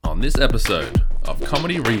this episode of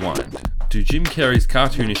Comedy Rewind, do Jim Carrey's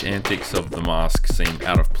cartoonish antics of The Mask seem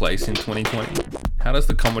out of place in 2020? How does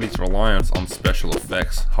the comedy's reliance on special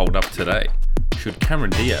effects hold up today? Should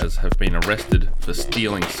Cameron Diaz have been arrested for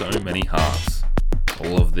stealing so many hearts?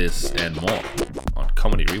 All of this and more on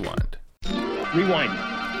Comedy Rewind.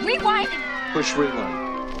 Rewind. Rewind. Push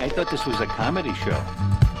rewind. I thought this was a comedy show.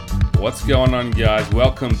 What's going on, guys?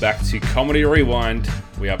 Welcome back to Comedy Rewind.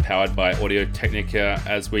 We are powered by Audio Technica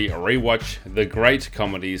as we rewatch the great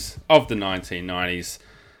comedies of the 1990s.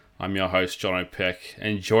 I'm your host, John O'Peck,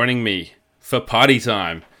 and joining me for party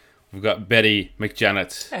time, we've got Betty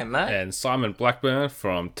McJanet Hey, mate. and Simon Blackburn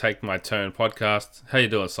from Take My Turn podcast. How you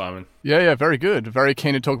doing, Simon? Yeah, very good. Very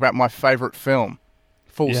keen to talk about my favourite film.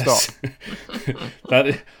 Full stop.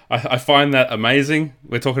 I find that amazing.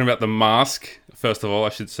 We're talking about The Mask, first of all, I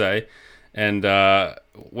should say. And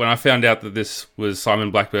when I found out that this was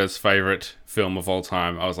Simon Blackburn's favourite film of all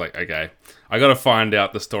time, I was like, okay, I got to find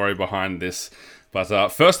out the story behind this. But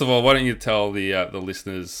first of all, why don't you tell the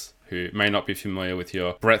listeners who may not be familiar with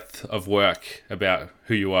your breadth of work about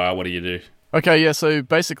who you are, what do you do? Okay, yeah, so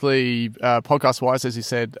basically, podcast-wise, as you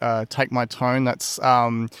said, Take My Tone, that's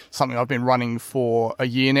something I've been running for a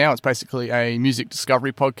year now. It's basically a music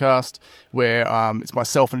discovery podcast where it's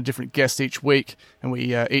myself and a different guest each week, and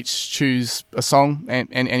we each choose a song and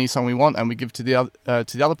any song we want, and we give to the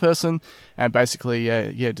other person, and basically,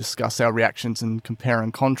 discuss our reactions and compare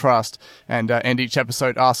and contrast, and end each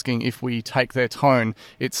episode asking if we take their tone.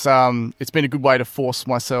 It's been a good way to force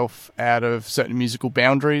myself out of certain musical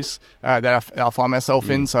boundaries that I find myself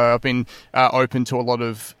in. So I've been open to a lot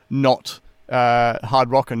of not hard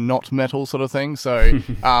rock and not metal sort of thing. So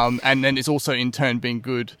and then it's also in turn been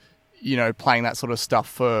good, playing that sort of stuff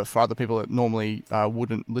for other people that normally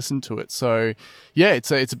wouldn't listen to it. So yeah,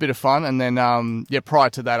 it's a bit of fun. And then prior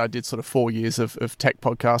to that, I did sort of 4 years of tech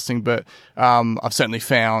podcasting, but I've certainly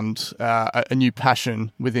found a new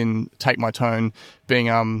passion within Take My Tone,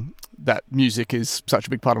 being that music is such a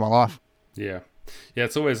big part of my life. Yeah,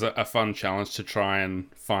 it's always a fun challenge to try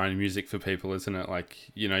and find music for people, isn't it? Like,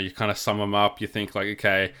 you kind of sum them up. You think like,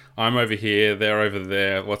 okay, I'm over here, they're over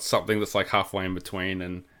there. What's something that's like halfway in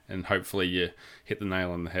between? And hopefully you hit the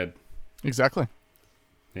nail on the head. Exactly.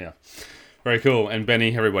 Yeah. Very cool. And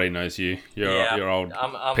Benny, everybody knows you. You're old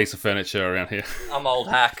piece of furniture around here. I'm old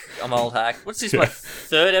hack. What's this, my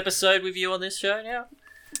third episode with you on this show now?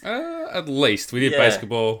 At least. We did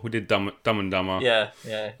basketball. We did Dumb and Dumber.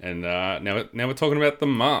 Yeah. And now we're talking about The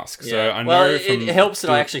Mask. Yeah. So I know well, it helps that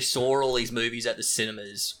I actually saw all these movies at the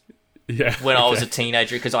cinemas when I was a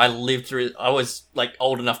teenager, because I was like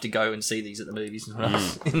old enough to go and see these at the movies when I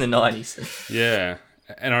was in the 90s. Yeah.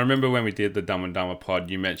 And I remember when we did the Dumb and Dumber pod,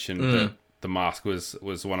 you mentioned that The Mask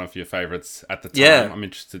was one of your favourites at the time. Yeah. I'm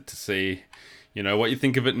interested to see, what you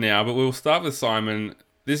think of it now. But we'll start with Simon.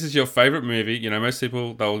 This is your favourite movie. Most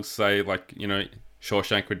people, they'll say like,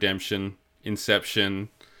 Shawshank Redemption, Inception,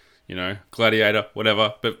 Gladiator,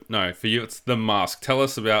 whatever. But no, for you, it's The Mask. Tell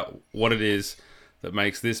us about what it is that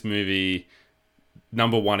makes this movie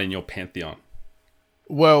number one in your pantheon.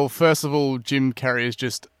 Well, first of all, Jim Carrey is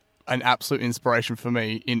just an absolute inspiration for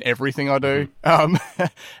me in everything I do.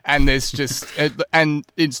 And there's just, and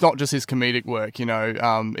it's not just his comedic work,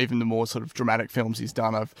 even the more sort of dramatic films he's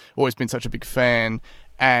done. I've always been such a big fan.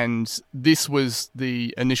 And this was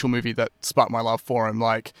the initial movie that sparked my love for him.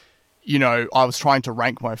 Like, I was trying to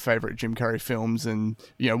rank my favorite Jim Carrey films, and,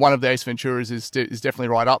 one of the Ace Venturas is definitely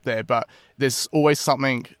right up there, but there's always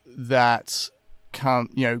something that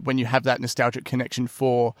when you have that nostalgic connection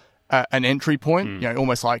for an entry point,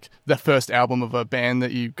 almost like the first album of a band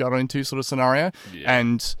that you got into sort of scenario. Yeah.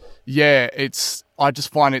 And I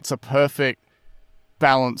just find it's a perfect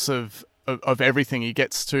balance of everything. He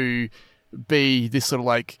gets to be this sort of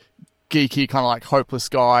like geeky kind of like hopeless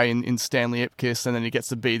guy in Stanley Ipkiss, and then he gets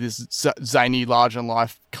to be this zany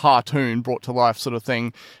larger-than-life cartoon brought to life sort of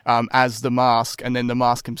thing as The Mask, and then The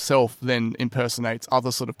Mask himself then impersonates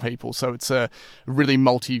other sort of people. So it's a really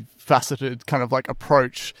multifaceted kind of like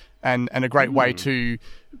approach and a great way to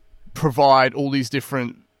provide all these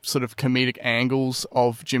different sort of comedic angles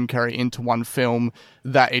of Jim Carrey into one film,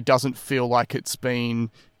 that it doesn't feel like it's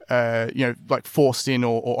been like forced in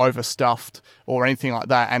or overstuffed or anything like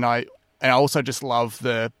that. And I also just love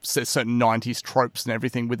the certain 90s tropes and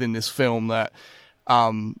everything within this film that,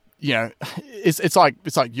 it's like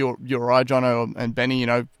you're right, Jono and Benny,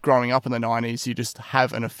 growing up in the 90s, you just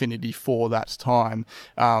have an affinity for that time.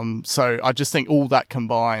 So I just think all that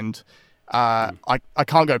combined, I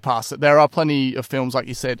can't go past it. There are plenty of films, like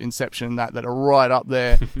you said, Inception, that are right up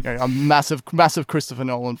there. I'm a massive Christopher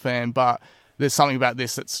Nolan fan, but there's something about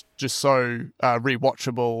this that's just so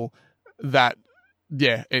rewatchable that,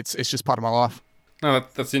 yeah, it's just part of my life. No,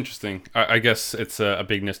 that's interesting. I guess it's a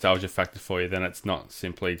big nostalgia factor for you. Then it's not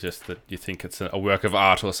simply just that you think it's a work of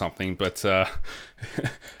art or something. But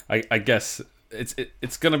I guess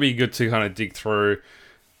it's going to be good to kind of dig through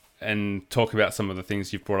and talk about some of the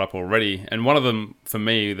things you've brought up already. And one of them, for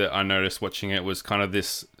me, that I noticed watching it was kind of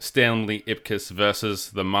this Stanley Ipkiss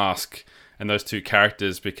versus The Mask and those two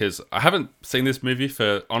characters, because I haven't seen this movie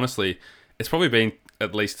for, honestly, it's probably been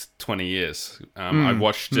at least 20 years. I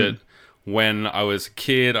watched it when I was a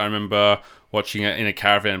kid. I remember watching it in a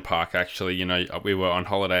caravan park, actually. You know, we were on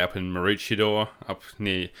holiday up in Maroochydore, up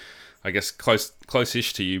near, I guess,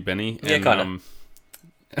 close-ish to you, Benny. Yeah, kind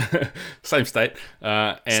of. Same state.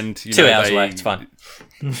 And, you 2 know, hours away, it's fun.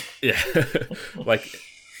 Yeah. Like,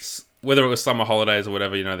 whether it was summer holidays or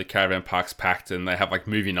whatever, you know, the caravan park's packed and they have, like,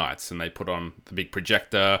 movie nights and they put on the big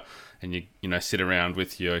projector and you know, sit around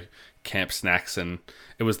with your camp snacks, and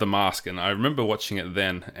it was The Mask. And I remember watching it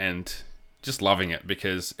then and just loving it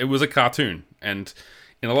because it was a cartoon, and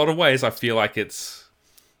in a lot of ways I feel like it's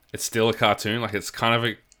still a cartoon. Like, it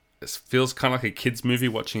feels kind of like a kid's movie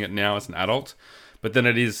watching it now as an adult, but then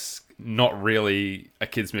it is not really a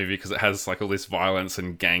kid's movie because it has like all this violence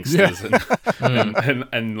and gangsters and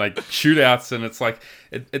like shootouts, and it's like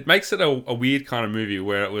it makes it a weird kind of movie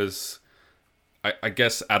where it was, I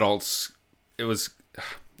guess, adults. It was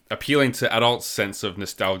appealing to adults' sense of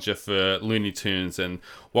nostalgia for Looney Tunes and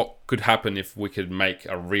what could happen if we could make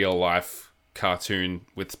a real-life cartoon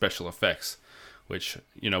with special effects, which,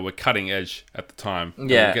 you know, were cutting edge at the time.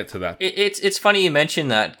 Yeah. We'll get to that. It's funny you mention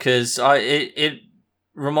that, because it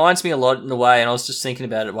reminds me a lot in a way, and I was just thinking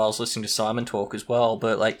about it while I was listening to Simon talk as well,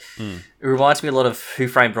 but, like, it reminds me a lot of Who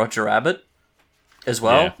Framed Roger Rabbit as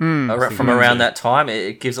well, from around that time.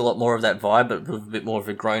 It gives a lot more of that vibe, but with a bit more of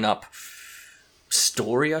a grown-up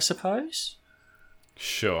story, I suppose.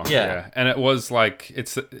 Sure. Yeah. And it was like,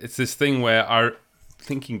 it's this thing where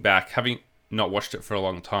thinking back, having not watched it for a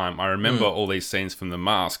long time, I remember all these scenes from The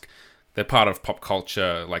Mask. They're part of pop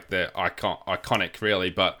culture, like they're iconic, really,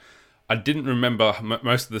 but I didn't remember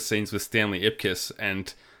most of the scenes with Stanley Ipkiss,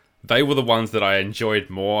 and they were the ones that I enjoyed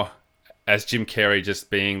more, as Jim Carrey just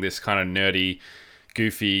being this kind of nerdy,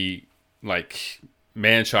 goofy, like,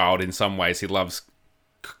 man-child in some ways. He loves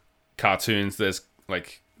cartoons. There's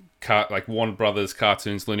like Warner Brothers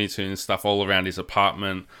cartoons, Looney Tunes stuff all around his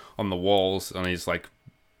apartment, on the walls, on his like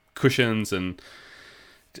cushions, and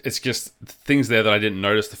it's just things there that I didn't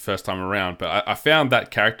notice the first time around. But I found that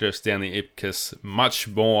character of Stanley Ipkiss much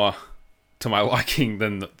more to my liking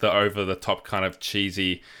than the over-the-top kind of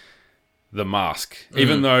cheesy The Mask.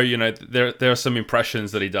 Even though, you know, there are some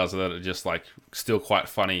impressions that he does that are just like still quite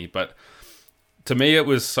funny, but to me,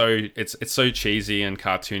 it's so cheesy and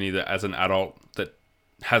cartoony that as an adult that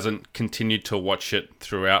hasn't continued to watch it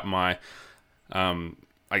throughout my,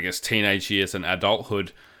 I guess, teenage years and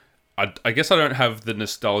adulthood, I guess I don't have the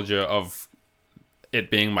nostalgia of it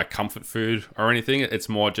being my comfort food or anything. It's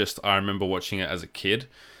more just I remember watching it as a kid.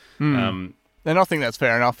 And I think that's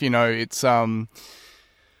fair enough. You know, it's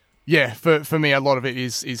yeah, for me, a lot of it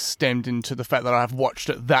is stemmed into the fact that I've watched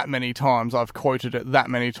it that many times. I've quoted it that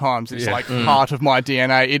many times. It's like part of my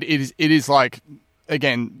DNA. It is like,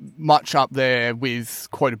 again, much up there with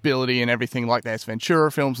quotability and everything like the Ace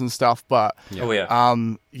Ventura films and stuff. But yeah,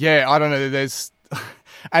 I don't know. There's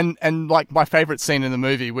and like my favorite scene in the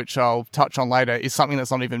movie, which I'll touch on later, is something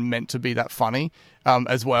that's not even meant to be that funny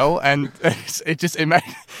as well. And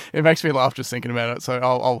it makes me laugh just thinking about it. So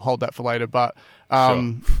I'll hold that for later. But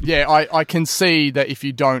Sure. Yeah, I can see that if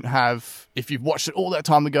you've watched it all that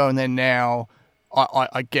time ago and then now,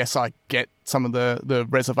 I guess I get some of the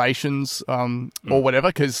reservations or whatever,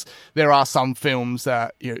 because there are some films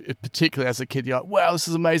that, you know, particularly as a kid, you're like, wow, this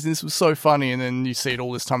is amazing, this was so funny, and then you see it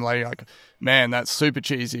all this time later, you're like, man, that's super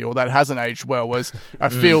cheesy, or that hasn't aged well. Whereas I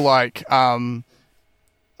feel like, and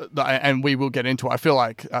we will get into it, I feel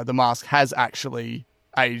like The Mask has actually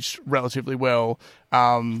aged relatively well.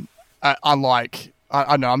 Unlike, I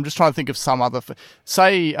don't know, I'm just trying to think of some other,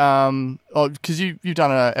 because you've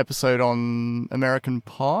done an episode on American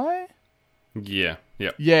Pie? Yeah.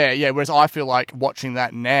 Yeah, whereas I feel like watching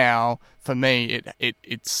that now, for me,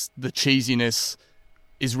 it's the cheesiness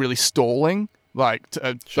is really stalling, like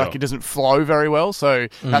it doesn't flow very well, so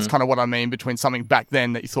that's kind of what I mean between something back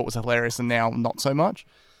then that you thought was hilarious and now not so much.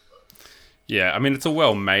 Yeah, I mean, it's a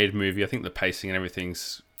well-made movie. I think the pacing and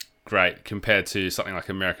everything's great compared to something like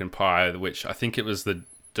American Pie, which I think it was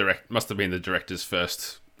must have been the director's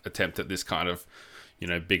first attempt at this kind of, you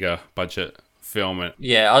know, bigger budget film.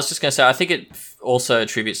 Yeah, I was just going to say, I think it also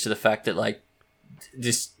attributes to the fact that, like,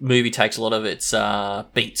 this movie takes a lot of its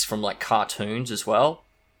beats from like cartoons as well,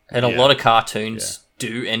 and a Yeah. lot of cartoons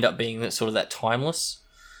do end up being that sort of that timeless.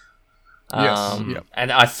 Yes, yep. And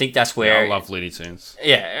I think that's where I love Looney Tunes.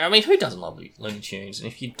 yeah, I mean, who doesn't love Looney Tunes? And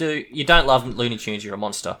if you don't love Looney Tunes, you're a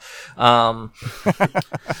monster. But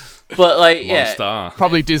like, yeah, Monster.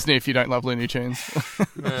 Probably Disney if you don't love Looney Tunes.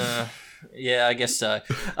 yeah, I guess so.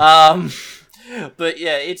 But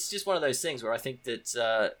yeah, it's just one of those things where I think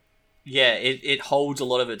that it holds a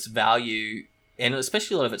lot of its value, and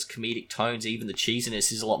especially a lot of its comedic tones. Even the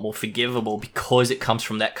cheesiness is a lot more forgivable because it comes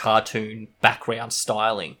from that cartoon background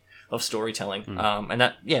styling of storytelling. And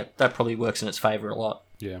that probably works in its favor a lot.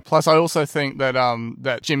 Yeah. Plus, I also think that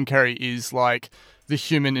that Jim Carrey is like the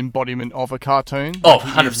human embodiment of a cartoon. Oh, Like,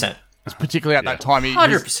 he is- 100%. particularly at that time,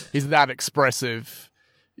 100%. he's that expressive,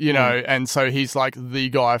 you know, and so he's like the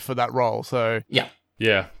guy for that role. So Yeah.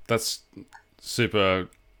 Yeah, that's super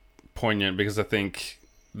poignant because I think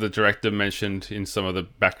the director mentioned in some of the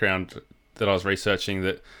background that I was researching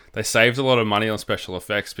that they saved a lot of money on special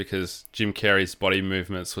effects because Jim Carrey's body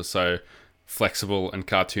movements were so flexible and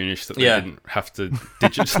cartoonish that they didn't have to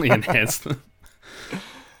digitally enhance them.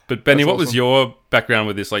 But Benny, what was your background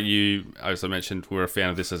with this? Like you, as I mentioned, were a fan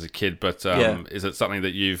of this as a kid, but is it something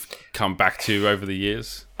that you've come back to over the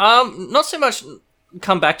years? Not so much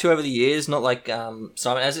come back to over the years, not like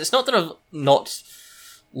Simon. As it's not that I've not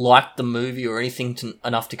liked the movie or anything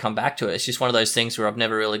enough to come back to it. It's just one of those things where I've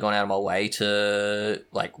never really gone out of my way to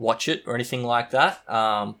like watch it or anything like that.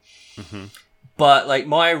 But like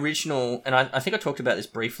my original, and I think I talked about this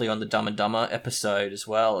briefly on the Dumb and Dumber episode as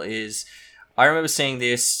well, is I remember seeing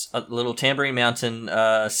this at the little Tambourine Mountain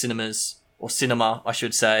cinema, I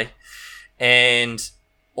should say, and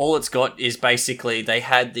all it's got is basically they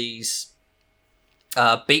had these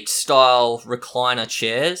beach style recliner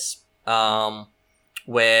chairs,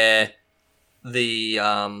 where the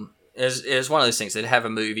it was one of those things. They'd have a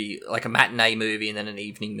movie, like a matinee movie and then an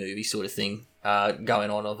evening movie sort of thing going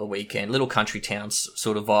on over a weekend, little country towns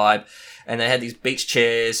sort of vibe, and they had these beach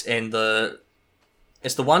chairs, and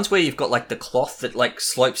it's the ones where you've got like the cloth that like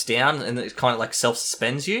slopes down and it kind of like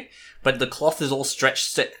self-suspends you, but the cloth is all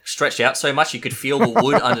stretched out so much you could feel the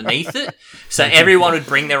wood underneath it. So everyone would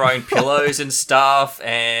bring their own pillows and stuff,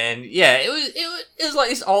 and yeah, it was like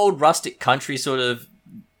this old rustic country sort of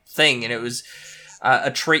thing, and it was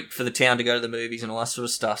a treat for the town to go to the movies and all that sort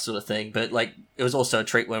of stuff, sort of thing. But like, it was also a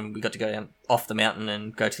treat when we got to go down off the mountain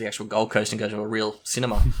and go to the actual Gold Coast and go to a real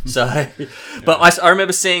cinema. So, but I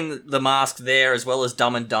remember seeing The Mask there as well as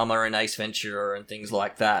Dumb and Dumber and Ace Ventura and things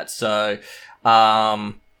like that. So,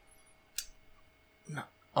 I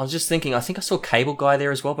was just thinking, I think I saw Cable Guy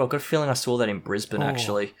there as well, but I've got a feeling I saw that in Brisbane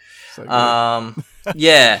actually. so good.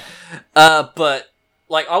 Yeah. But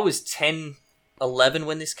like I was 10, 11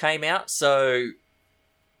 when this came out, so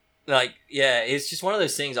like, yeah, it's just one of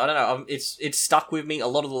those things. I don't know. It's stuck with me. A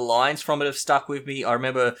lot of the lines from it have stuck with me. I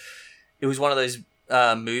remember it was one of those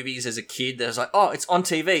movies as a kid that was like, oh, it's on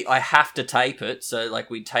TV. I have to tape it. So like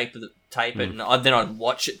we'd tape it, and then I'd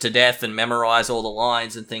watch it to death and memorize all the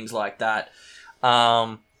lines and things like that.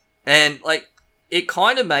 And like it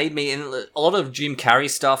kind of made me, in a lot of Jim Carrey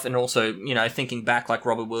stuff, and also, you know, thinking back like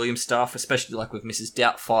Robert Williams stuff, especially like with Mrs.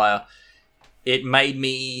 Doubtfire. It made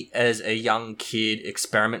me, as a young kid,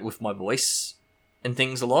 experiment with my voice and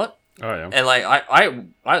things a lot. Oh yeah. And like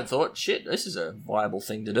I thought, shit, this is a viable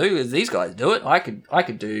thing to do. If these guys do it, I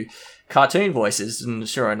could do cartoon voices. And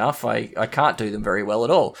sure enough, I can't do them very well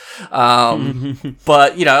at all.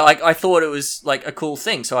 But you know, like I thought it was like a cool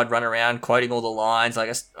thing. So I'd run around quoting all the lines.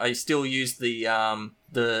 Like I still use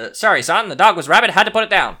the sorry son, the dog was rabid, had to put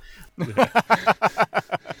it down.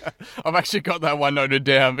 I've actually got that one noted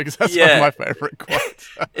down because that's one of my favourite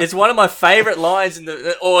quotes. It's one of my favourite lines in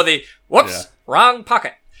the whoops, wrong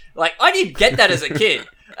pocket. Like I didn't get that as a kid,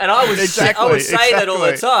 and I would say that all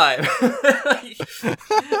the time.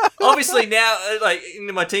 Obviously now, like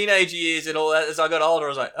in my teenage years and all that, as I got older, I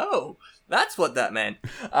was like, oh, that's what that meant.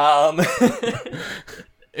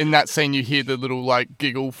 In that scene, you hear the little like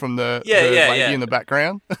giggle from the lady in the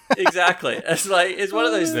background. Exactly. It's like it's one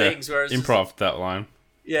of those things where it's improv that line.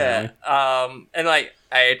 Yeah. And like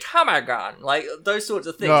a Tommy gun, like those sorts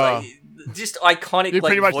of things, like just iconic. You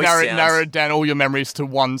pretty much voice narrowed down all your memories to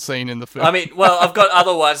one scene in the film. I mean, well, I've got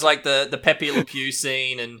other ones like the Pepe Le Pew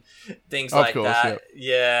scene and things like that.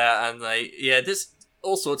 Yeah, and like there's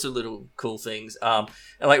all sorts of little cool things. And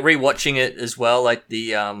like rewatching it as well, like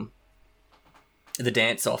the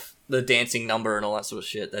dancing number and all that sort of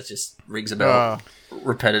shit. That just rings a bell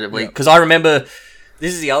repetitively. Because I remember,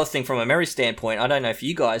 this is the other thing from a memory standpoint. I don't know if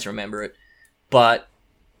you guys remember it, but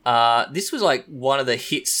this was like one of the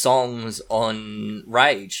hit songs on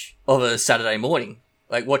Rage of a Saturday morning.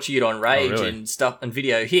 Like watching it on Rage and stuff and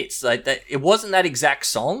video hits. Like that, it wasn't that exact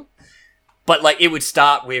song, but like it would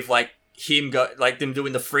start with like him them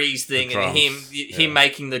doing the freeze thing and him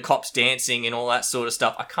making the cops dancing and all that sort of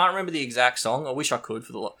stuff. I can't remember the exact song. I wish I could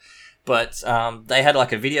but they had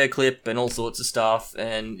like a video clip and all sorts of stuff,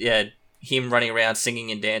 and yeah, him running around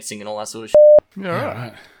singing and dancing and all that sort of shit. Yeah,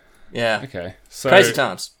 right. Yeah. Okay. So crazy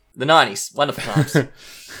times. The 90s. Wonderful times.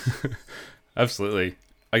 Absolutely.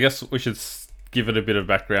 I guess we should give it a bit of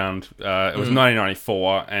background. It was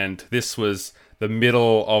 1994, and this was the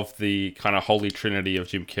middle of the kind of holy trinity of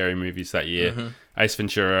Jim Carrey movies that year. Ace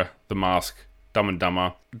Ventura, The Mask, Dumb and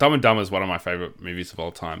Dumber. Dumb and Dumber is one of my favorite movies of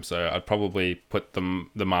all time, so I'd probably put The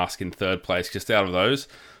Mask in third place just out of those.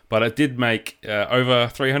 But it did make over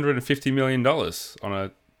 $350 million on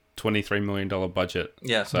a $23 million budget.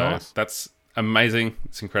 Yeah. So that's amazing.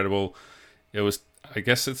 It's incredible. It was, I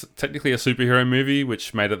guess it's technically a superhero movie,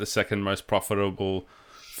 which made it the second most profitable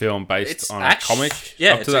film based on a comic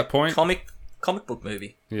up to that point. Comic book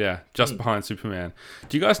movie. Yeah, just behind Superman.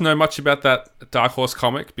 Do you guys know much about that Dark Horse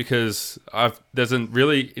comic? Because there's a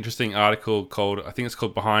really interesting article I think it's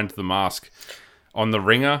called Behind the Mask on The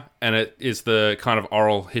Ringer, and it is the kind of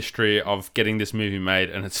oral history of getting this movie made,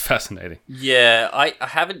 and it's fascinating. Yeah, I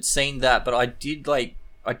haven't seen that, but I did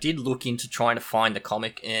look into trying to find the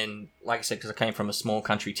comic, and like I said, because I came from a small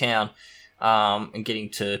country town, and getting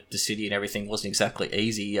to the city and everything wasn't exactly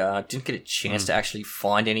easy. Didn't get a chance to actually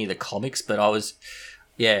find any of the comics, but I was,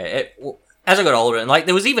 as I got older, and like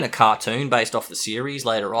there was even a cartoon based off the series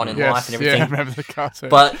later on in life and everything. Yeah, I remember the cartoon.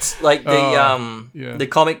 But like the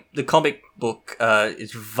comic book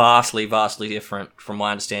is vastly different from my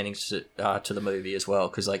understanding to the movie as well,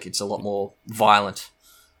 because like it's a lot more violent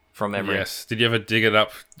from memory. Yes. Did you ever dig it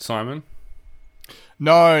up, Simon?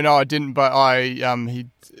 No, I didn't. But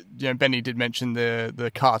Benny did mention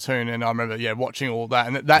the cartoon, and I remember watching all that,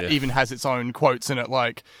 and that even has its own quotes in it,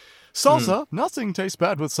 like salsa, nothing tastes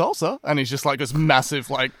bad with salsa, and he's just like this massive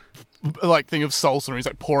like thing of salsa, and he's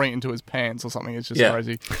like pouring it into his pants or something. It's just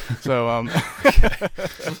crazy. So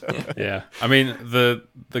yeah, I mean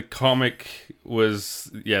the comic was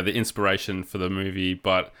the inspiration for the movie,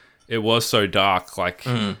 but it was so dark. Like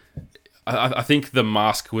I think The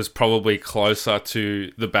Mask was probably closer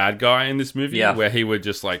to the bad guy in this movie, where he would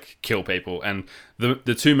just like kill people. And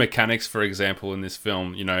the two mechanics, for example, in this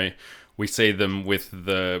film, we see them with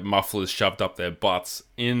the mufflers shoved up their butts.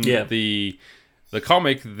 In the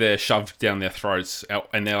comic, they're shoved down their throats,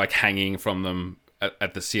 and they're like hanging from them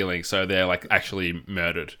at the ceiling, so they're like actually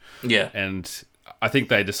murdered. Yeah, and I think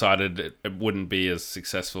they decided it wouldn't be as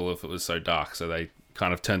successful if it was so dark, so they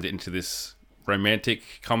kind of turned it into this romantic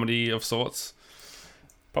comedy of sorts.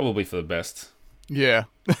 Probably for the best. Yeah.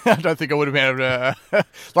 I don't think I would have been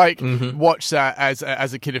able to watch that as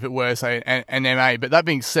a kid if it were, say, an MA. But that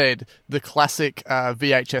being said, the classic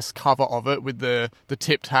VHS cover of it with the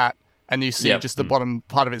tipped hat, and you see just the bottom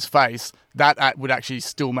part of his face, that would actually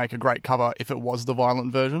still make a great cover if it was the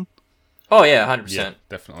violent version. Oh yeah, 100%. Yeah,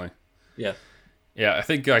 definitely. Yeah. Yeah, I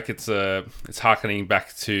think like it's harkening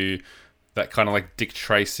back to that kind of like Dick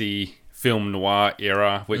Tracy film noir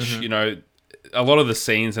era, which a lot of the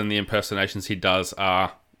scenes and the impersonations he does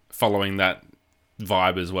are following that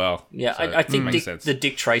vibe as well. Yeah, so I think the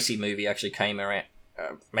Dick Tracy movie actually came around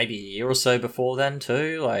maybe a year or so before then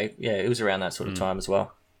too. Like, yeah, it was around that sort of time as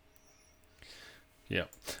well. Yeah.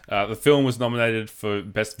 The film was nominated for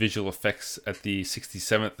Best Visual Effects at the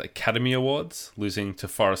 67th Academy Awards, losing to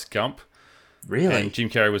Forrest Gump. Really? And Jim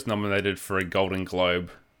Carrey was nominated for a Golden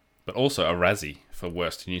Globe, but also a Razzie for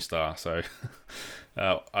Worst New Star. So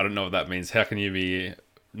I don't know what that means. How can you be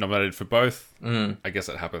nominated for both? I guess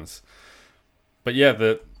it happens. But yeah,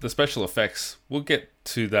 the special effects, we'll get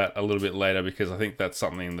to that a little bit later, because I think that's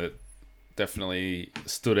something that definitely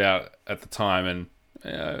stood out at the time,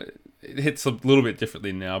 and it hits a little bit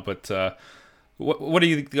differently now. But what do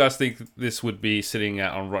you guys think this would be sitting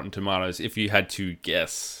at on Rotten Tomatoes if you had to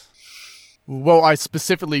guess? Well, I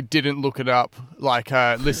specifically didn't look it up. Like,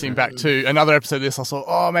 listening back to another episode of this, I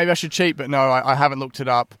thought, maybe I should cheat, but no, I haven't looked it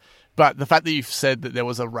up. But the fact that you've said that there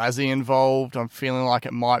was a Razzie involved, I'm feeling like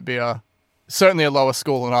it might be certainly a lower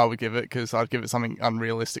score than I would give it, because I'd give it something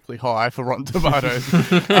unrealistically high for Rotten Tomatoes.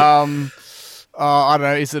 I don't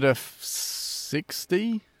know, is it a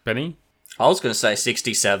 60? Benny? I was going to say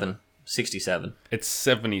 67. 67. It's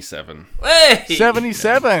 77. Hey!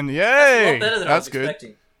 77, yay! That's a lot better than I was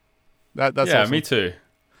expecting. That's yeah, awesome. Me too.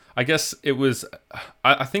 I guess it was.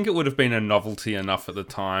 I think it would have been a novelty enough at the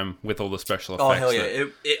time with all the special effects. Oh hell yeah,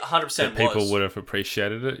 it 100% that people would have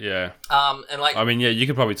appreciated it. Yeah. And like, I mean, yeah, you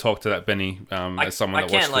could probably talk to that, Benny, as someone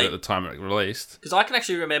that watched it at the time it released. Because I can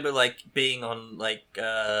actually remember like being on like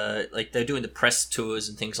they're doing the press tours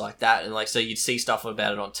and things like that, and like so you'd see stuff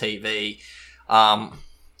about it on TV. I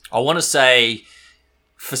want to say.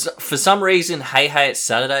 For some reason, Hey Hey It's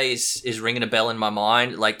Saturday is ringing a bell in my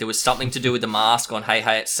mind. Like there was something to do with the mask on Hey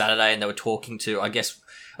Hey It's Saturday, and they were talking to I guess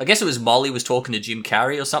it was Molly was talking to Jim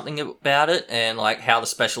Carrey or something about it, and like how the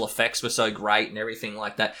special effects were so great and everything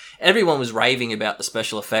like that. Everyone was raving about the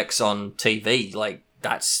special effects on TV. Like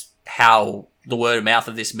that's how the word of mouth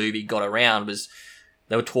of this movie got around. Was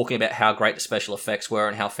they were talking about how great the special effects were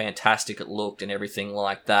and how fantastic it looked and everything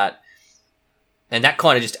like that, and that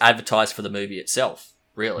kind of just advertised for the movie itself.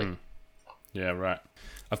 Really? Yeah, right.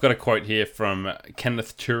 I've got a quote here from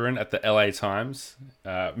Kenneth Turin at the LA Times.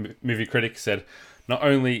 Movie critic said, "Not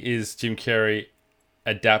only is Jim Carrey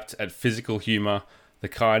adept at physical humor, the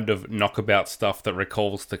kind of knockabout stuff that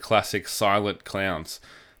recalls the classic silent clowns,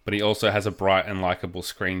 but he also has a bright and likable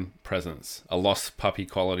screen presence, a lost puppy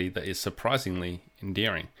quality that is surprisingly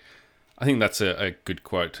endearing." I think that's a good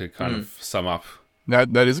quote to kind of sum up.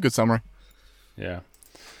 That is a good summary. Yeah.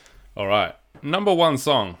 All right. Number one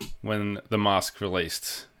song when The Mask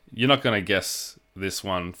released. You're not going to guess this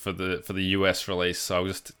one for the US release, so I'll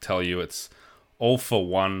just tell you it's All for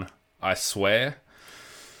One, I Swear.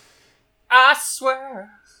 I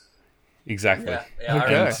swear. Exactly. Yeah,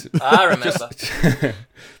 Okay. I remember.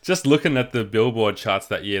 Just looking at the Billboard charts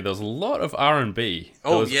that year, there was a lot of R&B.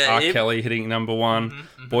 There was R. Kelly hitting number one,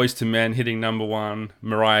 Boyz II Men hitting number one,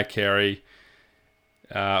 Mariah Carey.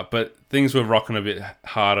 But things were rocking a bit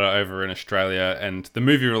harder over in Australia, and the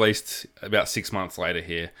movie released about 6 months later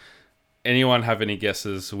here. Anyone have any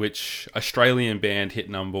guesses which Australian band hit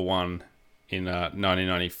number one in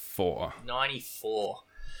 1994? 94.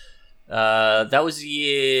 That was the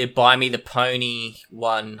year Buy Me the Pony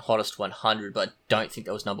won Hottest 100, but I don't think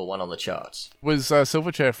that was number one on the charts. Was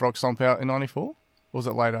Silverchair Frog Stomp out in 94? Or was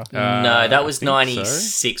it later? No, that was I think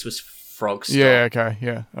 96 was Frog Stomp. Yeah, okay,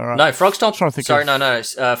 yeah, all right. No, Frog Stomp. Trying to think Sorry, of-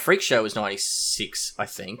 no. Freak Show was 96, I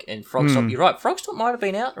think, and Frog Stomp. You're right. Frog Stomp might have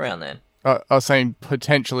been out around then. I was saying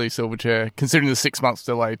potentially Silverchair, considering the 6 months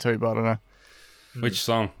delay too, but I don't know. Which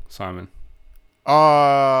song, Simon?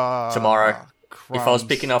 Tomorrow. Crumbs. If I was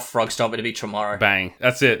picking off Frog Stomp, it'd be Tomorrow. Bang.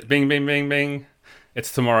 That's it. Bing, bing, bing, bing.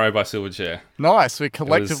 It's Tomorrow by Silverchair. Nice. We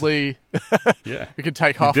collectively Yeah. we could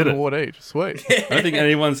take half did an it. award each. Sweet. I don't think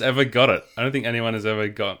anyone's ever got it. I don't think anyone has ever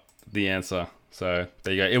got the answer. So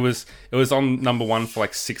there you go. It was on number one for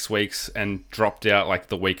like 6 weeks and dropped out like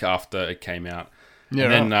the week after it came out.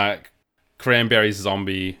 Yeah. And right. then Cranberries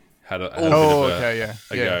Zombie had a bit Oh, of okay, yeah.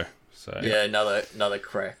 a Yeah. go. So Yeah, another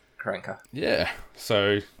cranker. yeah.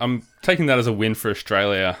 So I'm taking that as a win for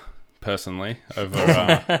Australia personally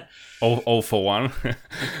over all for One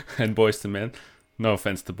and Boyz II Men. No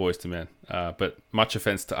offense to Boyz II Men, but much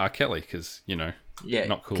offense to R. Kelly because Yeah,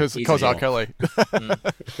 not cool. Because R. Kelly.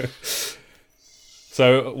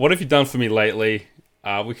 So, what have you done for me lately?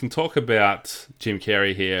 We can talk about Jim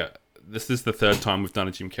Carrey here. This is the third time we've done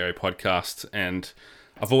a Jim Carrey podcast, and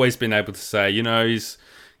I've always been able to say, he's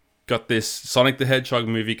got this Sonic the Hedgehog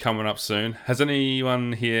movie coming up soon. Has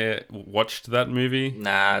anyone here watched that movie?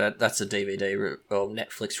 Nah, that's a DVD or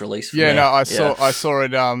Netflix release. For Yeah, me. no, I saw it.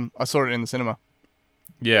 I saw it in the cinema.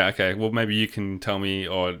 Yeah, okay. Well, maybe you can tell me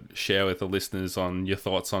or share with the listeners on your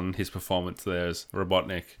thoughts on his performance there as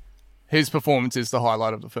Robotnik. His performance is the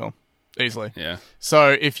highlight of the film, easily. Yeah.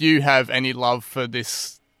 So if you have any love for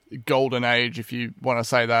this golden age, if you want to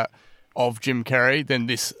say that, of Jim Carrey, then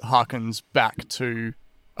this harkens back to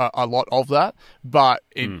a lot of that, but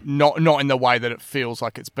not in the way that it feels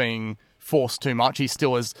like it's being forced too much. He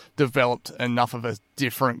still has developed enough of a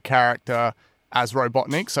different character as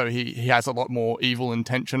Robotnik, so he has a lot more evil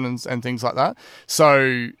intention and things like that.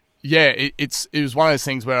 So yeah, it was one of those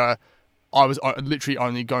things where I was literally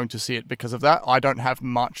only going to see it because of that. I don't have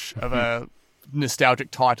much of a nostalgic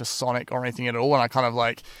tie to Sonic or anything at all, and I kind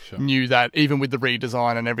of knew that even with the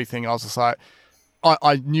redesign and everything, I was just like,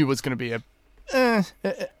 I knew it was going to be an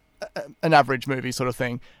average movie sort of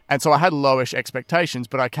thing, and so I had lowish expectations,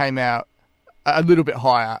 but I came out a little bit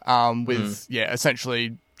higher with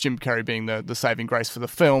essentially Jim Carrey being the saving grace for the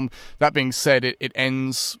film. That being said, it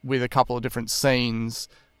ends with a couple of different scenes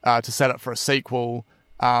to set up for a sequel,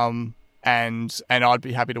 and I'd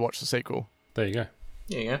be happy to watch the sequel. There you go.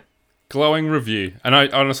 Yeah. Glowing review. And I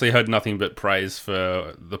honestly heard nothing but praise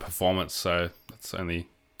for the performance, so that's only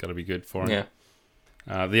got to be good for him.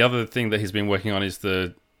 Yeah. The other thing that he's been working on is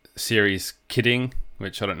the series Kidding,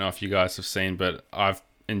 which I don't know if you guys have seen, but I've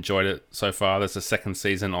enjoyed it so far. There's a second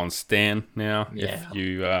season on Stan now, if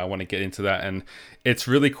you want to get into that. And it's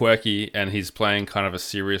really quirky, and he's playing kind of a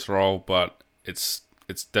serious role, but it's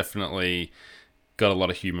definitely got a lot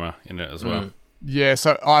of humor in it as well. Yeah,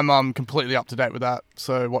 so I'm completely up to date with that.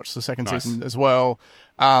 So watch the second season as well.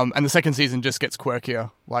 And the second season just gets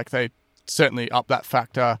quirkier. Like, they certainly up that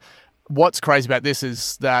factor. What's crazy about this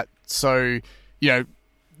is that, so, you know,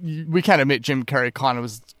 we can admit Jim Carrey kind of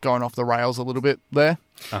was going off the rails a little bit there.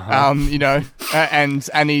 You know,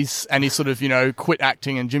 and he's sort of, you know, quit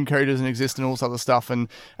acting, and Jim Carrey doesn't exist and all this other stuff. And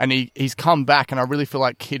he's come back, and I really feel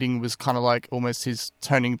like Kidding was kind of like almost his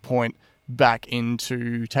turning point back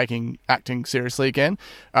into taking acting seriously again.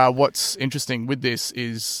 What's interesting with this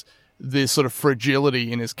is this sort of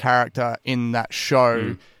fragility in his character in that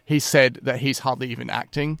show. He said that he's hardly even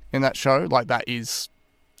acting in that show. Like, that is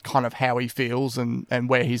kind of how he feels and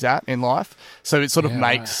where he's at in life. So it sort of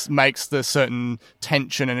makes the certain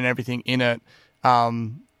tension and everything in it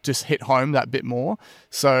just hit home that bit more.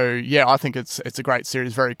 So yeah, I think it's a great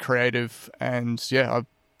series, very creative, and yeah, I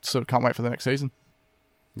sort of can't wait for the next season.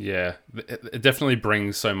 Yeah, it definitely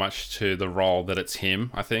brings so much to the role that it's him,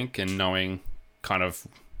 I think, and knowing kind of,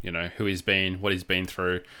 you know, who he's been, what he's been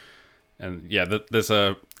through. And yeah,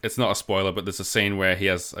 it's not a spoiler, but there's a scene where he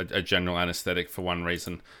has a general anesthetic for one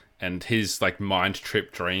reason, and his like mind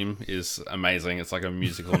trip dream is amazing. It's like a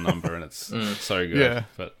musical number, and it's so good. Yeah,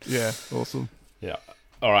 but yeah, awesome. Yeah.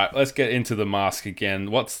 All right, let's get into The Mask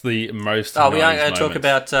again. What's the most? Oh, we aren't going to talk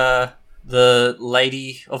about the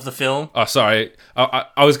lady of the film. Oh, sorry.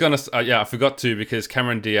 I was going to... I forgot to, because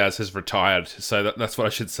Cameron Diaz has retired. So that's what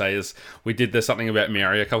I should say is we did There's Something About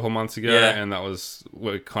Mary a couple of months ago, and that was...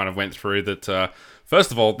 We kind of went through that...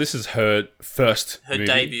 first of all, this is her first movie.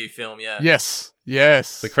 Debut film, yeah. Yes.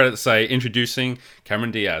 The credits say, introducing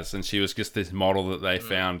Cameron Diaz, and she was just this model that they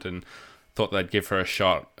found and thought they'd give her a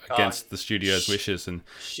shot against the studio's wishes. And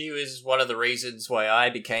she was one of the reasons why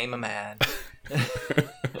I became a man.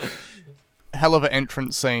 Hell of an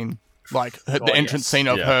entrance scene, like the entrance scene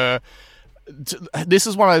of her. This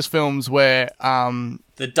is one of those films where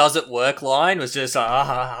the "does it work" line was just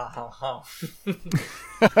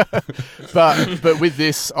but with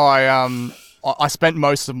this, I spent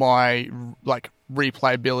most of my like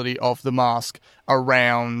replayability of The Mask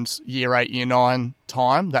around year 8, year 9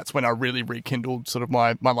 time. That's when I really rekindled sort of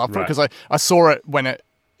my love for it, because I saw it when it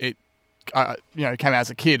you know, came out as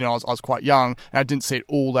a kid, and I was quite young, and I didn't see it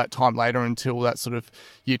all that time later until that sort of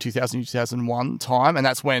year 2000, 2001 time, and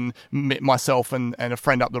that's when myself and a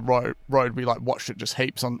friend up the road we like watched it just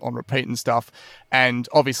heaps on repeat and stuff. And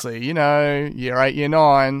obviously, you know, year 8, year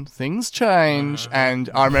 9, things change, and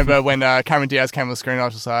I remember when Cameron Diaz came on the screen, I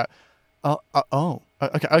was just like,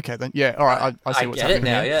 okay, then, yeah, all right, I see what's happening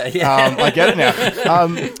now. Yeah. I get it now.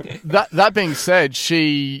 That being said,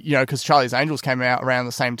 she, you know, because Charlie's Angels came out around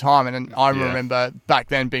the same time, and I remember back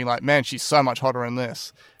then being like, man, she's so much hotter in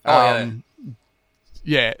this. I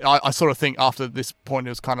sort of think after this point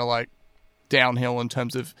it was kind of like downhill in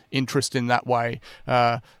terms of interest in that way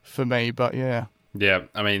for me, but yeah. Yeah,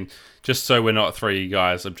 I mean, just so we're not three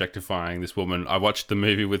guys objectifying this woman, I watched the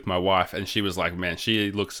movie with my wife, and she was like, man,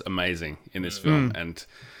 she looks amazing in this film. And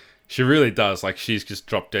she really does. Like, she's just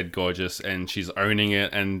drop dead gorgeous, and she's owning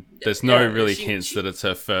it, and there's no hints that it's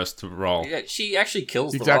her first role. Yeah, she actually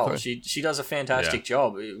kills the role. She does a fantastic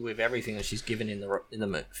job with everything that she's given in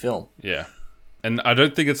the film. Yeah. And I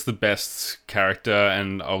don't think it's the best character,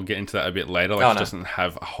 and I'll get into that a bit later. Like, she doesn't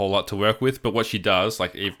have a whole lot to work with, but what she does,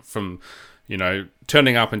 like, from... you know,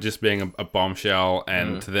 turning up and just being a bombshell,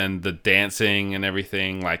 and then the dancing and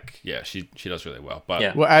everything, like, yeah, she does really well.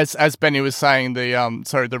 But well, as Benny was saying,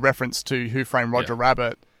 the reference to Who Framed Roger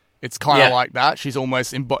Rabbit, it's kind of like that. She's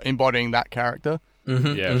almost embodying that character.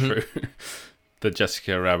 True. The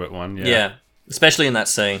Jessica Rabbit one, yeah, especially in that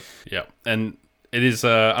scene. Yeah, and it is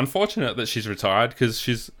unfortunate that she's retired, because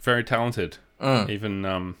she's very talented.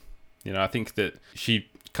 Even, you know, I think that she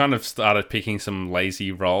kind of started picking some lazy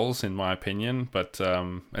roles, in my opinion, but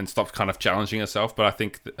and stopped kind of challenging herself. But I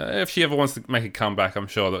think if she ever wants to make a comeback, I'm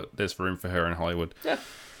sure that there's room for her in Hollywood.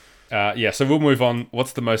 So we'll move on.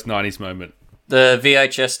 What's the most 90s moment? The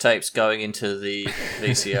VHS tapes going into the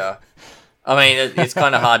VCR. I mean, it's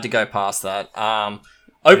kind of hard to go past that.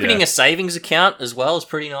 Opening a savings account as well is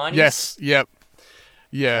pretty 90s. Yes, yep.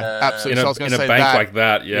 Yeah, absolutely. In, so I was going to say a bank like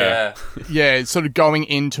that, yeah, sort of going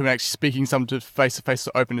into and actually speaking someone to face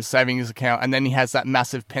to open a savings account, and then he has that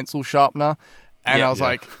massive pencil sharpener, and I was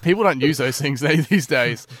like, people don't use those things these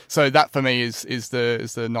days. So that for me is the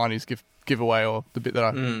 90s giveaway, or the bit that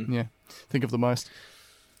I think of the most.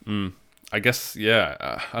 I guess,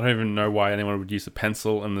 yeah, I don't even know why anyone would use a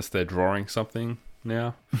pencil unless they're drawing something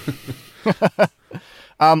now.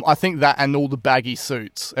 I think that and all the baggy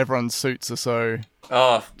suits. Everyone's suits are so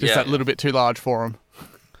that little bit too large for them.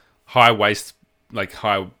 High waist, like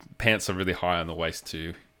high pants are really high on the waist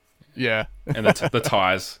too. Yeah. And the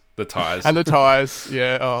ties. And the ties,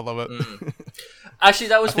 yeah. Oh, I love it. Actually,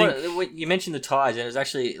 that was when you mentioned the ties, and it was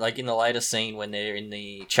actually like in the later scene when they're in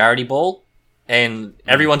the charity ball and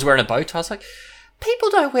everyone's wearing a bow tie. It's like,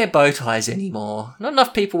 people don't wear bow ties anymore. Not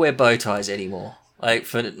enough people wear bow ties anymore. Like,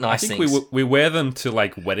 for nice things. I think we wear them to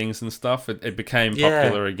like weddings and stuff. It became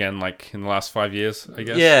popular again, like in the last 5 years, I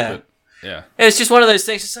guess. Yeah. But, yeah. It's just one of those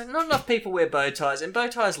things. It's like, not enough people wear bow ties, and bow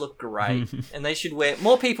ties look great, and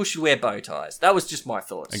more people should wear bow ties. That was just my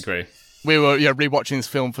thoughts. Agree. We were rewatching this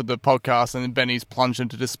film for the podcast, and then Benny's plunged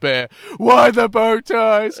into despair. Why the bow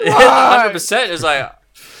ties? Why? 100%. It's like,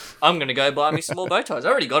 I'm going to go buy me some more bow ties. I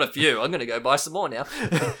already got a few. I'm going to go buy some more now.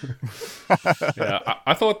 Yeah,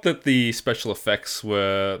 I thought that the special effects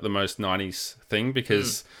were the most 90s thing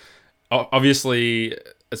because obviously,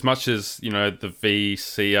 as much as, you know, the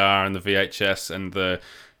VCR and the VHS and the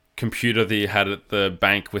computer that you had at the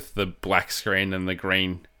bank with the black screen and the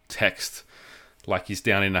green text, like he's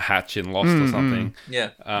down in a hatch in Lost or something.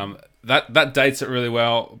 Yeah. That dates it really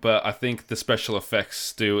well, but I think the special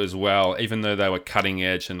effects do as well. Even though they were cutting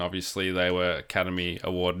edge and obviously they were Academy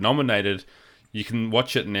Award nominated, you can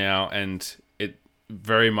watch it now and it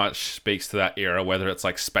very much speaks to that era, whether it's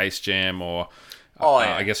like Space Jam or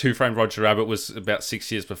I guess Who Framed Roger Rabbit was about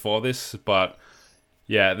 6 years before this. But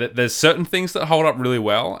yeah, there's certain things that hold up really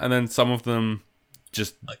well, and then some of them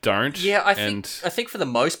just don't. Yeah, I think for the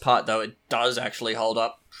most part though, it does actually hold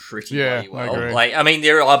up pretty bloody well. I agree. Like, I mean,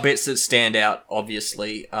 there are bits that stand out,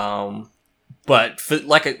 obviously, but for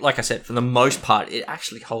like I said, for the most part, it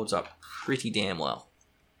actually holds up pretty damn well,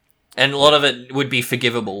 and a lot of it would be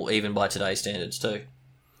forgivable even by today's standards too.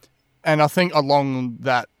 And I think along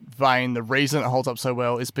that vein, the reason it holds up so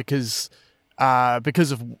well is because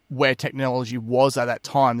of where technology was at that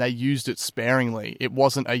time. They used it sparingly. It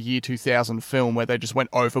wasn't a year 2000 film where they just went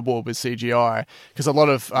overboard with CGI. Because a lot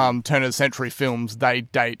of turn of the century films, they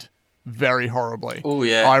date very horribly. Oh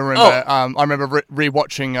yeah, I remember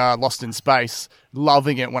rewatching Lost in Space,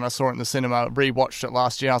 loving it when I saw it in the cinema. Rewatched it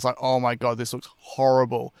last year. I was like, oh my god, this looks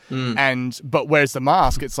horrible. But whereas The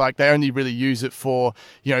Mask, it's like they only really use it for,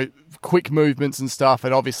 you know, quick movements and stuff,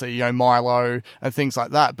 and obviously, you know, Milo and things like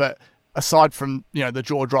that. But aside from, you know, the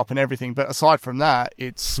jaw drop and everything, but aside from that,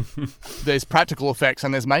 it's there's practical effects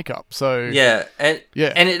and there's makeup. So and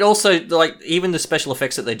it also, like, even the special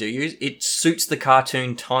effects that they do use, it suits the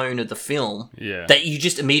cartoon tone of the film. Yeah. That you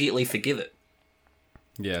just immediately forgive it.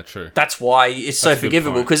 Yeah, true. That's why it's so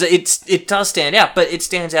forgivable, because it does stand out, but it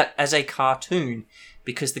stands out as a cartoon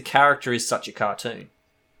because the character is such a cartoon.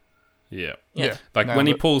 Yeah. Yeah. Like when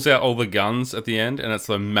he pulls out all the guns at the end, and it's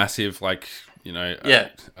a massive, like, you know,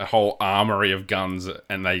 a whole armory of guns,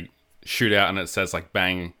 and they shoot out and it says like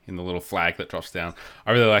bang in the little flag that drops down.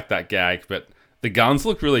 I really like that gag, but the guns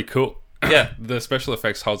look really cool. Yeah. The special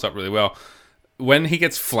effects holds up really well. When he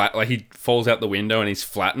gets flat, like he falls out the window and he's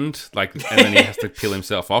flattened, like, and then he has to peel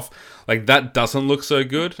himself off. Like, that doesn't look so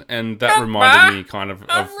good, and that reminded me kind of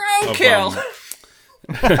of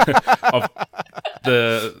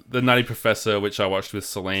the Nutty Professor, which I watched with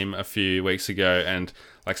Salim a few weeks ago, and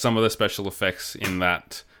like some of the special effects in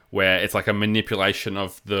that where it's like a manipulation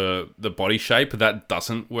of the body shape that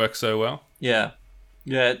doesn't work so well. Yeah.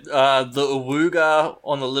 Yeah. The awooga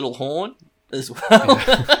on the little horn as well.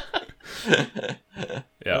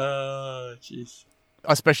 Yeah. Oh, jeez.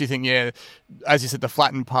 I especially think, as you said, the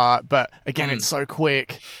flattened part, but again, it's so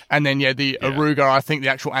quick. And then, the Aruga, I think the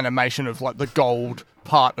actual animation of like the gold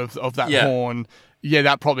part of that horn,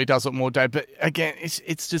 that probably does look more But again,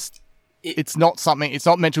 it's just, it's not something, it's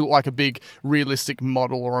not meant to look like a big realistic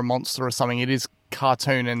model or a monster or something. It is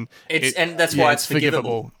cartoon, and and that's why it's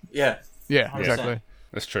forgivable. Yeah. Yeah, exactly.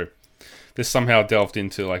 That's true. This somehow delved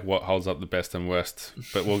into like what holds up the best and worst,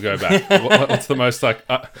 but we'll go back. What's the most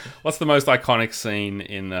iconic scene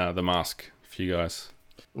in The Mask for you guys?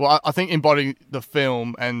 Well, I think embodying the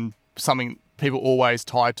film and something people always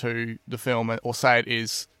tie to the film or say it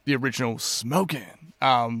is the original smoking.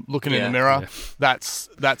 Looking in the mirror, that's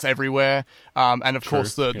everywhere. And of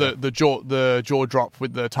course the jaw drop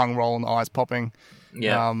with the tongue roll and the eyes popping.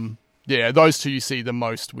 Yeah. Those two you see the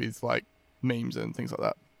most with like memes and things like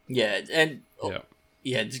that. Yeah, and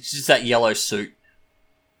it's just that yellow suit.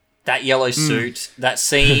 That yellow suit, that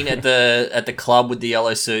scene at the club with the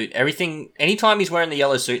yellow suit, everything. Anytime he's wearing the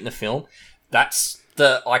yellow suit in the film, that's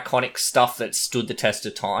the iconic stuff that stood the test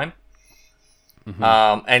of time.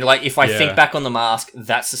 And like, if I Yeah. think back on The Mask,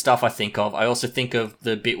 that's the stuff I think of. I also think of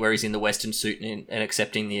the bit where he's in the Western suit and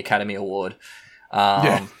accepting the Academy Award.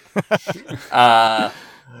 But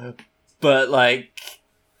like,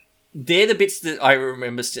 they're the bits that I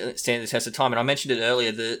remember standing the test of time. And I mentioned it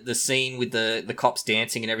earlier, the scene with the cops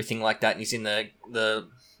dancing and everything like that, and he's in the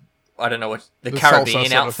I don't know what, the Caribbean salsa sort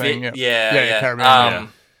of outfit. thing, Yeah. Caribbean,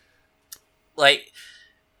 Like,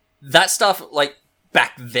 that stuff, like,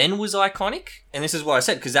 back then was iconic, and this is what I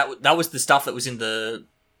said, because that was the stuff that was in the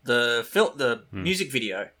music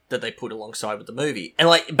video that they put alongside with the movie. And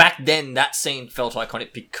like, back then, that scene felt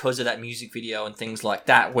iconic because of that music video and things like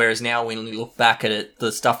that. Whereas now, when we look back at it,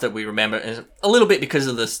 the stuff that we remember is a little bit because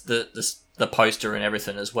of the poster and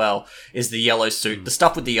everything as well, is the yellow suit, the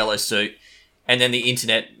stuff with the yellow suit, and then the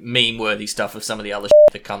internet meme-worthy stuff of some of the other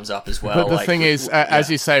shit that comes up as well. But the thing is, as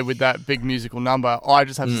you say, with that big musical number, I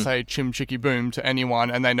just have to say Chim Chicky Boom to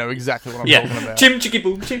anyone, and they know exactly what I'm talking about. Chim Chicky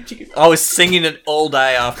Boom, Chim Chicky. I was singing it all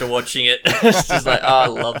day after watching it. It's just like, I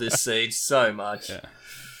love this scene so much. Yeah.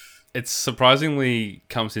 It surprisingly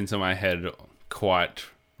comes into my head quite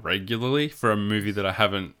regularly for a movie that I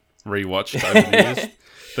haven't rewatched over the years.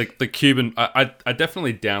 The Cuban, I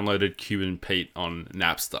definitely downloaded Cuban Pete on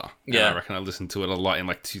Napster. Yeah, I reckon I listened to it a lot in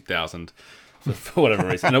like 2000 for whatever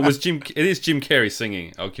reason. And it is Jim Carrey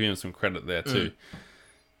singing. I'll give him some credit there too.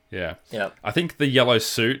 Yeah. I think the yellow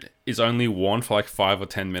suit is only worn for like 5 or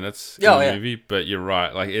 10 minutes in the movie, but you're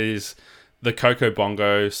right. Like, it is the Coco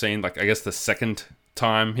Bongo scene. Like, I guess the second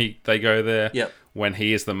time they go there, when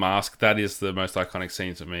he is the mask, that is the most iconic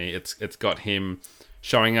scene to me. It's got him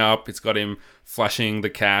showing up, it's got him flashing the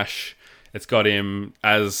cash, it's got him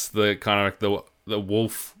as the kind of like the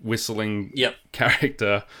wolf whistling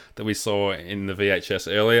character that we saw in the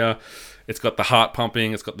VHS earlier. It's got the heart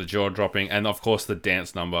pumping, it's got the jaw dropping, and of course the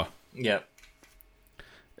dance number.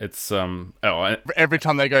 It's every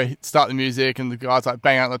time they go start the music and the guys like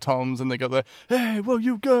bang out the toms and they got the hey, well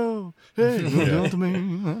you go, hey, well, to me.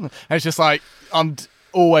 And it's just like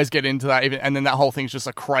always get into that, even, and then that whole thing's just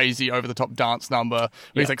a crazy over the top dance number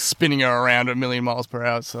where he's like spinning her around at 1,000,000 miles per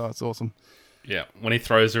hour. So it's awesome. Yeah, when he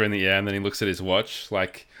throws her in the air and then he looks at his watch,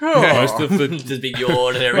 like most of the just big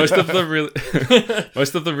yawn and everything.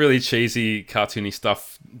 most of the really cheesy cartoony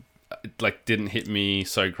stuff like didn't hit me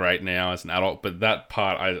so great now as an adult, but that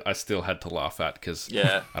part I still had to laugh at because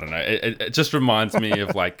I don't know, it just reminds me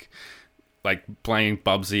of like playing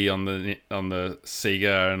Bubsy on the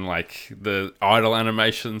Sega and like the idle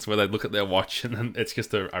animations where they look at their watch and then it's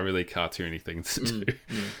just a really cartoony thing to do.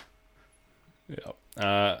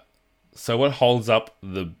 So what holds up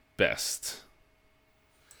the best?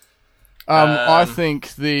 I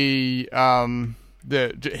think his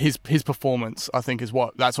performance, I think, is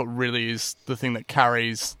what really is the thing that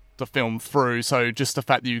carries the film through. So just the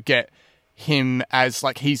fact that you get him as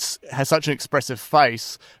like has such an expressive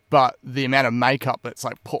face, but the amount of makeup that's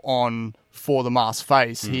like put on for the masked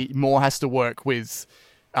face, he more has to work with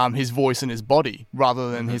his voice and his body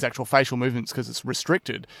rather than his actual facial movements because it's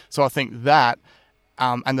restricted. So I think that,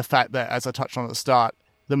 and the fact that, as I touched on at the start,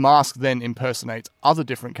 the mask then impersonates other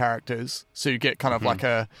different characters, so you get kind of like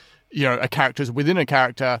a characters within a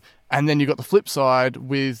character, and then you got the flip side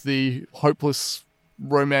with the hopeless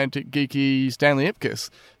romantic geeky Stanley Ipkiss.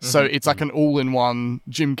 So it's like an all-in-one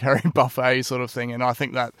Jim Carrey buffet sort of thing, and I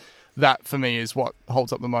think that for me is what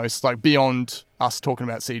holds up the most, like beyond us talking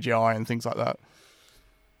about CGI and things like that.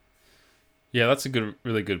 Yeah, that's a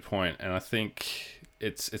really good point, and I think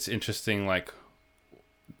it's interesting, like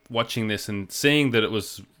watching this and seeing that it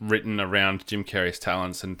was written around Jim Carrey's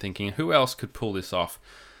talents and thinking who else could pull this off.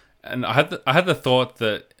 And I had the thought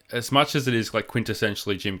that as much as it is like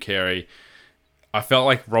quintessentially Jim Carrey, I felt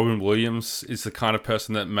like Robin Williams is the kind of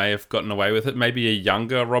person that may have gotten away with it. Maybe a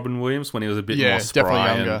younger Robin Williams when he was a bit more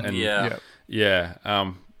spry. Definitely younger.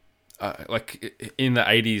 Like in the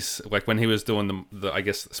 80s, like when he was doing the I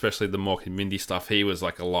guess especially the Mork and Mindy stuff, he was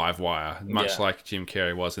like a live wire, much like Jim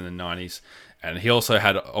Carrey was in the 90s. And he also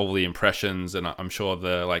had all the impressions, and I'm sure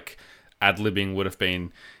the like ad-libbing would have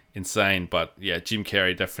been insane. But yeah, Jim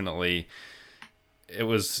Carrey definitely, it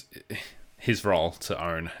was his role to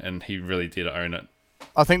own, and he really did own it.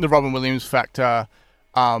 I think the Robin Williams factor,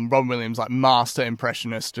 Robin Williams, like master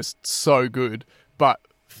impressionist, just so good. But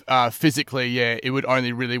physically, it would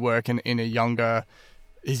only really work in his younger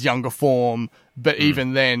form. But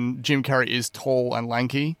even then, Jim Carrey is tall and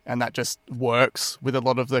lanky, and that just works with a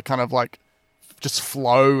lot of the kind of like just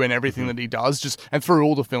flow and everything that he does, and through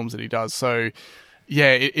all the films that he does. So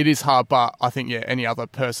yeah, it is hard, but I think any other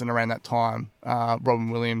person around that time, Robin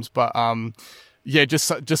Williams. But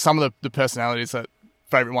just some of the personalities that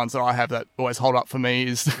favorite ones that I have that always hold up for me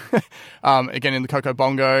is again in the Coco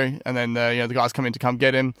Bongo, and then the guys come in to come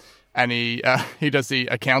get him, and he does the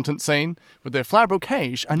accountant scene with the flower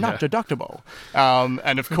bouquets are not deductible,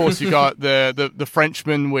 and of course you got the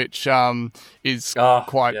Frenchman, which is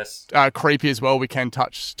quite creepy as well. We can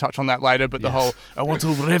touch on that later, but the whole I want to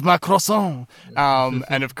rêve ma croissant,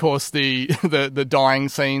 and of course the dying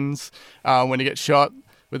scenes when he gets shot.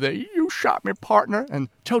 With the "you shot me, partner," and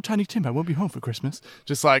 "tell Tiny Tim I won't be home for Christmas."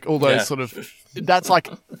 Just like all those sort of, that's like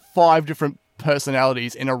 5 different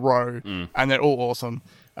personalities in a row, and they're all awesome.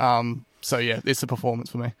 So yeah, it's a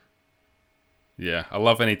performance for me. Yeah, I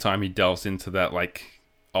love any time he delves into that like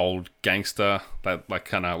old gangster, that like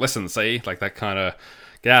kind of listen, see, like that kind of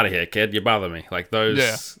get out of here, kid, you bother me, like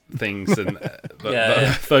those things, and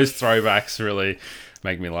those throwbacks really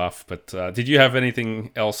make me laugh. But did you have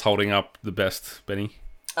anything else holding up the best, Benny?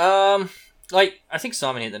 I think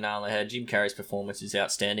Simon hit the nail on the head. Jim Carrey's performance is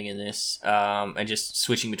outstanding in this, and just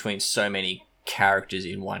switching between so many characters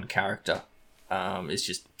in one character is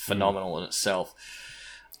just phenomenal in itself.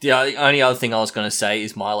 The only other thing I was going to say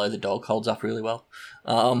is Milo the dog holds up really well.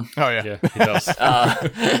 Yeah, he does.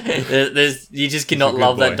 You just cannot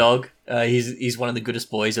love that dog. He's one of the goodest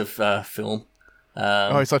boys of film.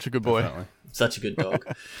 He's such a good boy. Definitely. Such a good dog.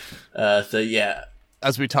 So yeah.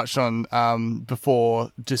 As we touched on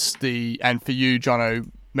before, and for you, Jono,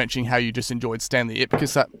 mentioning how you just enjoyed Stanley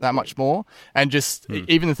Ipkiss that much more, and just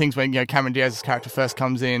even the things when Cameron Diaz's character first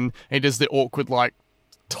comes in, he does the awkward like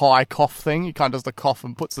Thai cough thing. He kind of does the cough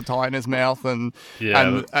and puts the Thai in his mouth, and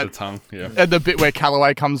the tongue. Yeah, and the bit where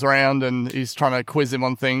Calloway comes around and he's trying to quiz him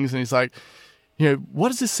on things, and he's like, what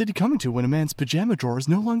is this city coming to when a man's pajama drawer is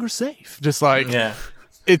no longer safe? Just like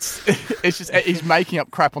It's just he's making up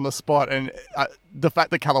crap on the spot, and the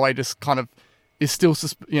fact that Calloway just kind of is still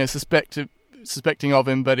suspecting of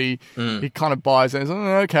him, but he kind of buys it. It's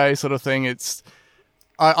okay, sort of thing. It's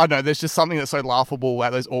I don't know. There's just something that's so laughable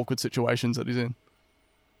at those awkward situations that he's in.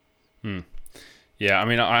 Yeah, I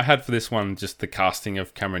mean, I had for this one just the casting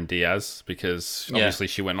of Cameron Diaz, because obviously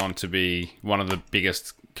she went on to be one of the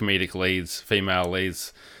biggest comedic leads, female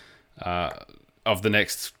leads of the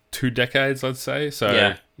next 2 decades, I'd say.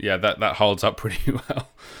 So yeah, that holds up pretty well.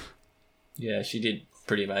 Yeah, she did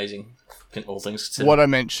pretty amazing, all things considered. What I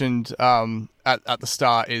mentioned at the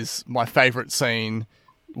start is my favourite scene,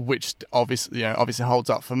 which obviously holds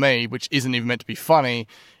up for me, which isn't even meant to be funny,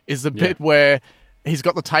 is the bit where he's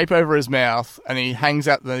got the tape over his mouth and he hangs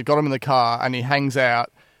out. They got him in the car and he hangs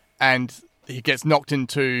out, and he gets knocked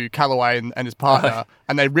into Calloway and his partner,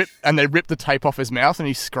 and they rip the tape off his mouth, and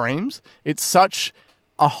he screams. It's such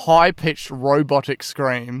a high-pitched robotic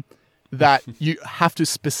scream that you have to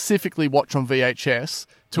specifically watch on VHS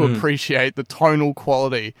to appreciate the tonal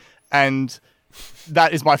quality, and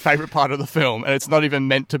that is my favourite part of the film, and it's not even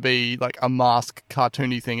meant to be like a mask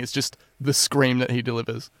cartoony thing, it's just the scream that he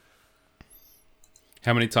delivers.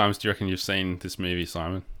 How many times do you reckon you've seen this movie,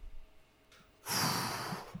 Simon?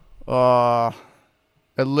 At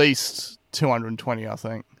least 220, I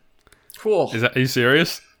think. Cool. Are you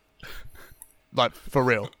serious? Like, for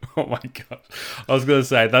real. Oh my god. I was going to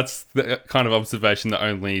say, that's the kind of observation that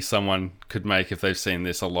only someone could make if they've seen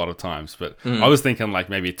this a lot of times. But I was thinking like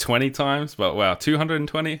maybe 20 times, but wow,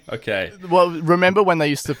 220? Okay. Well, remember when they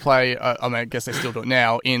used to play, I guess they still do it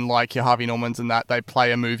now, in like your Harvey Normans and that, they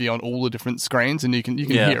play a movie on all the different screens and you can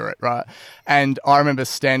hear it, right? And I remember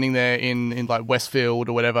standing there in like Westfield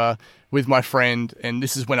or whatever with my friend, and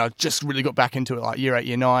this is when I just really got back into it, like year 8,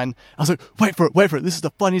 year 9. I was like, wait for it, this is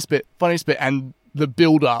the funniest bit, and the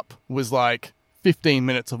build-up was like 15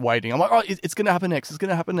 minutes of waiting. I'm like, oh, it's going to happen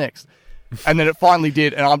next, and then it finally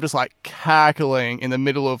did, and I'm just like cackling in the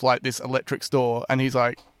middle of like this electric store, and he's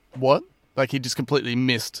like, what? Like he just completely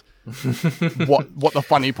missed what the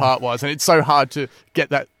funny part was, and it's so hard to get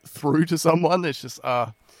that through to someone. It's just,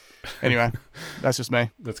 anyway, that's just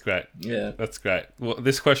me. That's great. Yeah. That's great. Well,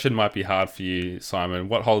 this question might be hard for you, Simon.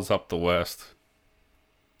 What holds up the worst?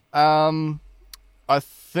 I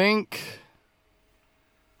think...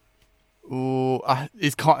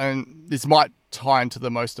 this might tie into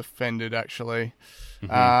the most offended, actually.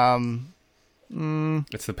 Mm-hmm.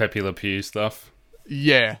 It's the Pepe Le Pew stuff.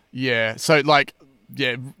 Yeah. So, like,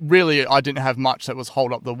 really, I didn't have much that was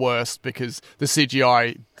hold up the worst, because the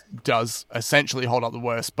CGI does essentially hold up the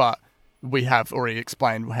worst, but we have already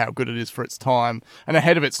explained how good it is for its time, and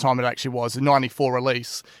ahead of its time it actually was. A 94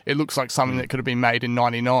 release, it looks like something that could have been made in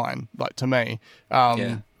 99, like, to me.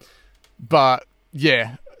 But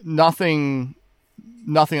yeah, nothing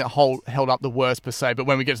that held up the worst per se, but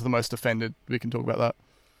when we get to the most offended, we can talk about that.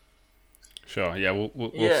 Sure, yeah,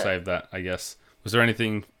 we'll save that, I guess. Was there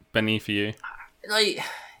anything, Benny, for you? like,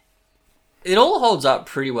 it all holds up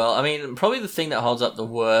pretty well. I mean, probably the thing that holds up the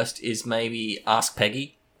worst is maybe Ask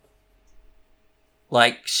Peggy.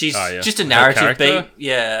 Like, she's just a narrative beat.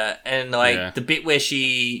 Yeah, and, like, the bit where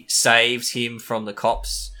she saves him from the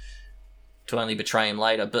cops to only betray him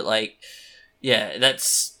later. But, like, yeah,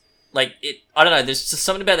 that's, like, I don't know, there's just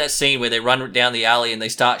something about that scene where they run down the alley and they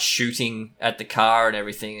start shooting at the car and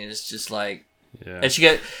everything, and it's just, like... Yeah. And she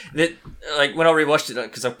goes, like, when I rewatched it,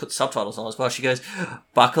 because I put subtitles on as well, she goes,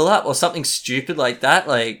 buckle up, or something stupid like that,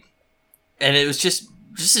 like, and it was just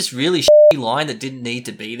this really shitty line that didn't need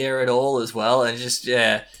to be there at all as well, and just,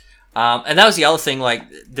 yeah. And that was the other thing, like,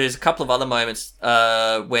 there's a couple of other moments,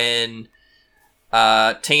 when,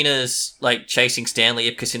 Tina's, like, chasing Stanley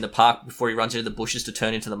Ipkiss in the park before he runs into the bushes to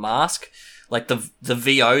turn into the mask, like, the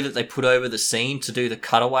VO that they put over the scene to do the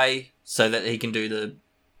cutaway so that he can do the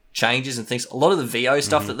changes and things. A lot of the VO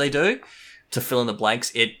stuff that they do to fill in the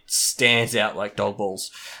blanks, it stands out like dog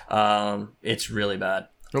balls. It's really bad.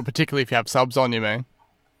 Well, particularly if you have subs on, you mean?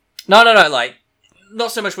 No. Like,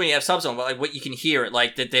 not so much when you have subs on, but like what you can hear it,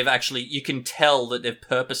 like that they've actually, you can tell that they've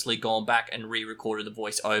purposely gone back and re-recorded the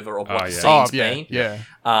voiceover of what the scene's been. Yeah.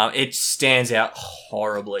 It stands out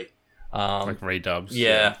horribly. Like redubs.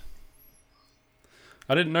 Yeah.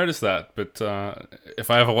 I didn't notice that, but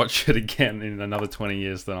if I ever watch it again in another 20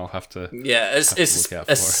 years, then I'll have to. Yeah, it's look out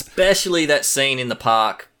for especially that scene in the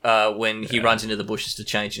park when he runs into the bushes to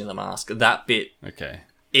change into the mask. That bit,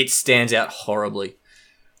 it stands out horribly.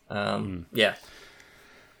 Yeah,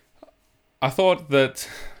 I thought that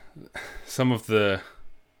some of the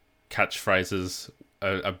catchphrases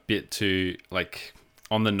are a bit too like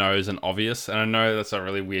on the nose and obvious, and I know that's a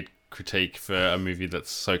really weird critique for a movie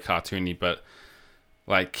that's so cartoony, but.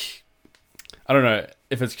 Like, I don't know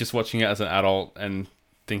if it's just watching it as an adult and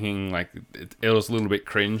thinking like it was a little bit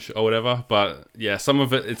cringe or whatever, but yeah, some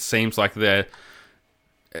of it seems like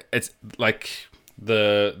it's like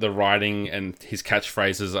the writing and his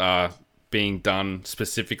catchphrases are being done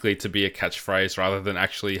specifically to be a catchphrase rather than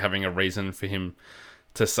actually having a reason for him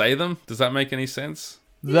to say them. Does that make any sense?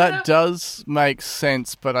 That does make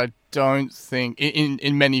sense, but I don't think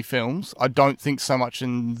in many films. I don't think so much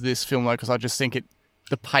in this film though, because I just think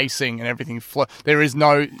the pacing and everything there is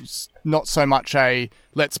not so much a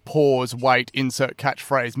let's pause, wait, insert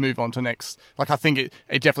catchphrase, move on to next. Like, I think it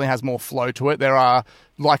definitely has more flow to it. There are,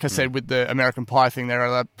 like I said with the American Pie thing, there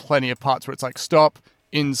are plenty of parts where it's like stop,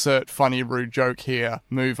 insert funny rude joke here,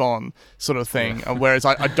 move on, sort of thing. Whereas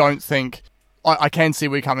I don't think I can see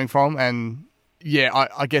where you're coming from, and yeah,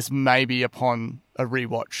 I guess maybe upon a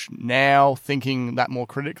rewatch now, thinking that more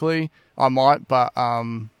critically, I might, but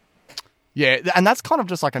yeah, and that's kind of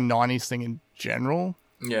just like a 90s thing in general.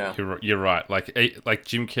 Yeah. You're right. Like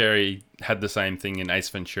Jim Carrey had the same thing in Ace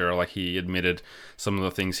Ventura. Like, he admitted some of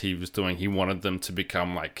the things he was doing, he wanted them to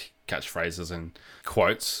become like catchphrases and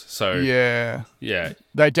quotes. So yeah.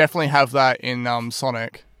 They definitely have that in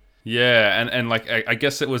Sonic. Yeah, and like I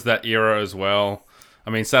guess it was that era as well. I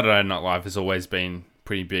mean, Saturday Night Live has always been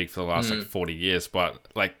pretty big for the last like 40 years, but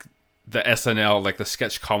like the SNL, like the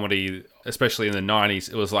sketch comedy, especially in the 90s,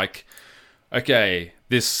 it was like, okay,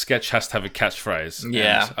 this sketch has to have a catchphrase.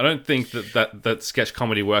 Yeah. And I don't think that sketch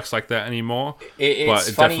comedy works like that anymore. It's but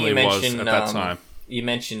it funny definitely you was mention, at that time. You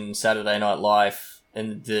mentioned Saturday Night Live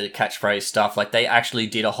and the catchphrase stuff. Like, they actually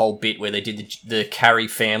did a whole bit where they did the Carrey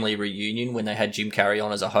family reunion when they had Jim Carrey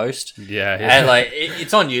on as a host. Yeah. And like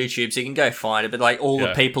it's on YouTube, so you can go find it. But like all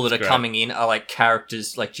the people that are coming in are like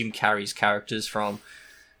characters, like Jim Carrey's characters from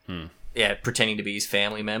pretending to be his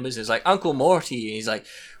family members. It's like Uncle Morty, and he's like,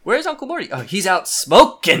 "Where's Uncle Morty? Oh, he's out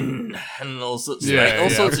smoking," and all sorts of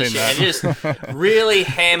shit. And just really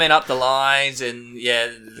hamming up the lines. And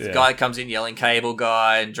the guy comes in yelling "Cable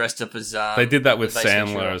Guy" and dressed up as. They did that with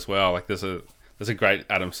Sandler as well. Like, there's a great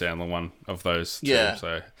Adam Sandler one of those too. Yeah.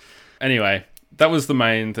 So anyway, that was the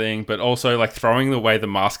main thing. But also, like, throwing away the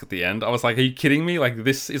mask at the end, I was like, are you kidding me? Like,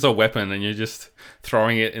 this is a weapon, and you're just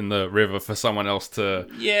throwing it in the river for someone else to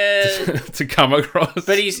to come across.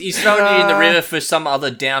 But he's throwing it in the river for some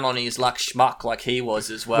other down on his luck schmuck like he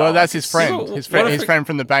was as well. Well, that's his friend. His friend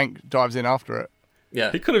from the bank dives in after it.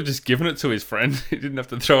 Yeah, he could have just given it to his friend. He didn't have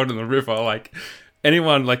to throw it in the river. Like,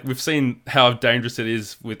 anyone, like, we've seen how dangerous it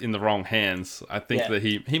is in the wrong hands. I think that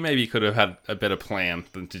he maybe could have had a better plan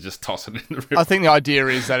than to just toss it in the river. I think the idea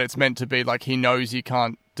is that it's meant to be like he knows you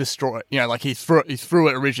can't destroy it. You know, like he threw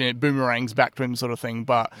it originally, it boomerangs back to him, sort of thing.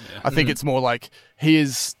 But I think it's more like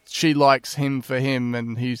she likes him for him,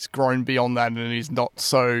 and he's grown beyond that, and he's not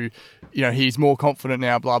so, you know, he's more confident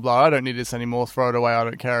now. Blah blah. I don't need this anymore. Throw it away. I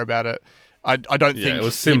don't care about it. I don't think it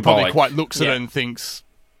was he symbolic. probably quite looks at it and thinks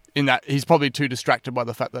in that he's probably too distracted by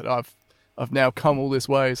the fact that I've I've now come all this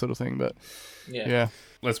way, sort of thing. But yeah.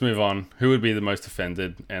 Let's move on. Who would be the most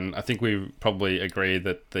offended? And I think we probably agree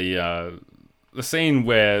that the scene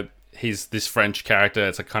where he's this French character,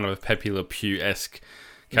 it's a kind of a Pepe Le Pew-esque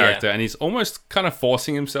character, and he's almost kind of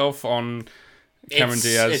forcing himself on Cameron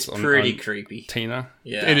Diaz. It's pretty creepy. Tina.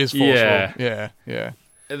 Yeah. It is forceful. Yeah.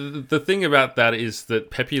 The thing about that is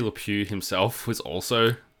that Pepe Le Pew himself was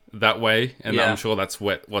also that way, and I'm sure that's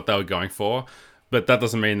what they were going for. But that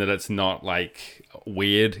doesn't mean that it's not like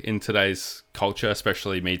weird in today's culture,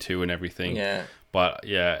 especially Me Too and everything. Yeah. But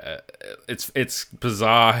yeah, it's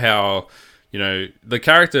bizarre how, you know, the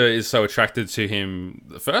character is so attracted to him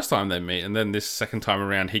the first time they meet, and then this second time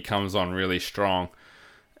around he comes on really strong,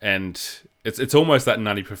 and it's almost that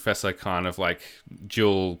Nutty Professor kind of like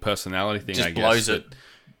dual personality thing. Just I guess. blows it.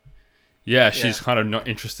 Yeah, she's kind of not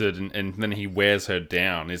interested, and then he wears her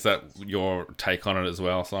down. Is that your take on it as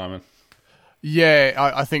well, Simon? Yeah,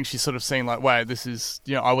 I think she's sort of seen like, wow, this is,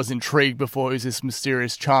 you know, I was intrigued before, who's this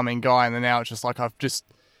mysterious, charming guy, and then now it's just like,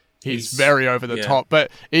 he's very over the top.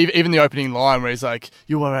 But even the opening line where he's like,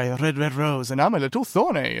 you are a red, red rose, and I'm a little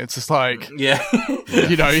thorny. It's just like, you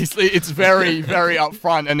know, it's very, very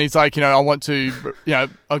upfront, and he's like, you know, I want to, you know,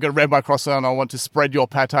 I've got to red my croissant, I want to spread your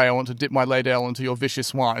pate, I want to dip my ladle into your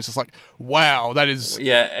vicious wine. It's just like, wow, that is...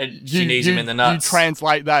 Yeah, and she needs him in the nuts. You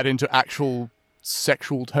translate that into actual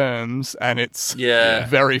sexual terms, and it's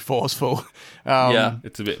very forceful.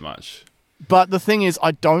 It's a bit much. But the thing is,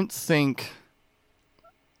 I don't think,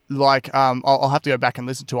 like, I'll have to go back and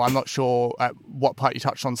listen to it. I'm not sure at what part you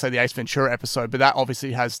touched on, say, the Ace Ventura episode, but that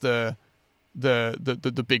obviously has the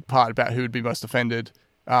big part about who would be most offended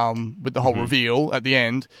with the whole reveal at the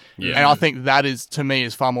end. Yeah. And I think that is, to me,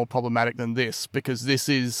 is far more problematic than this, because it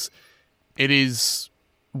is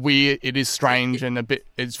weird, it is strange, and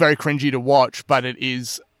it's very cringy to watch, but it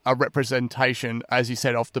is a representation, as you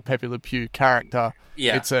said, of the Pepe Le Pew character.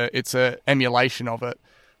 Yeah. It's a emulation of it.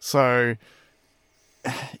 So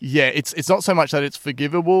yeah, it's not so much that it's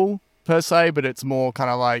forgivable per se, but it's more kind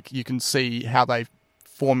of like you can see how they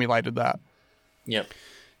formulated that. Yep.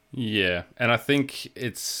 Yeah, and I think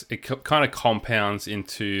it kind of compounds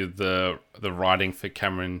into the writing for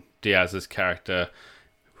Cameron Diaz's character,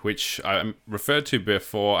 which I referred to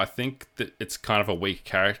before. I think that it's kind of a weak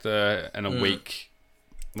character and a weak...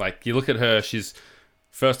 Like, you look at her,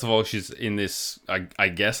 first of all, she's in this, I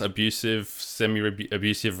guess,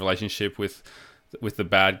 semi-abusive relationship with the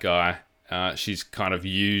bad guy. She's kind of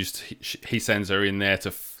used... He sends her in there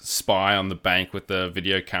to spy on the bank with the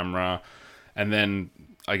video camera, and then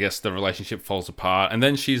I guess the relationship falls apart. And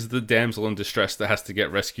then she's the damsel in distress that has to get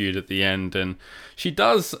rescued at the end, and she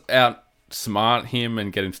does outsmart him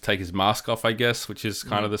and get him to take his mask off, I guess, which is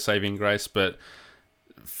kind of the saving grace. But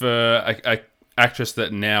for a actress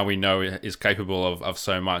that now we know is capable of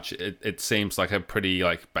so much, it seems like a pretty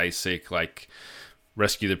like basic, like,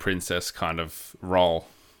 rescue the princess kind of role.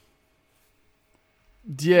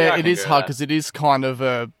 Yeah, it is hard because it is kind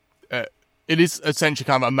of it is essentially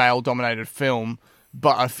kind of a male-dominated film,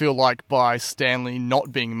 but I feel like by Stanley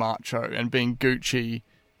not being macho and being goofy,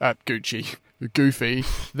 that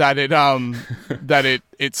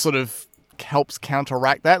it sort of helps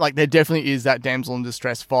counteract that. Like, there definitely is that damsel in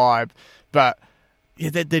distress vibe, but yeah,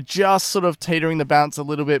 they're just sort of teetering the balance a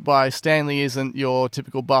little bit by Stanley isn't your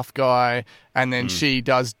typical buff guy, and then she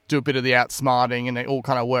does do a bit of the outsmarting, and it all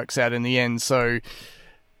kind of works out in the end. So,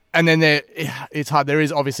 and then it's hard. There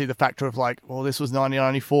is obviously the factor of like, well, this was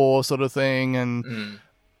 1994 sort of thing, and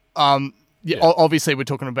obviously we're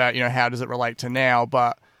talking about, you know, how does it relate to now,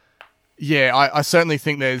 but yeah, I certainly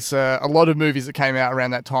think there's a lot of movies that came out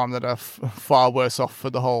around that time that are far worse off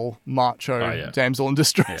for the whole macho damsel in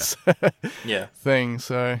distress thing.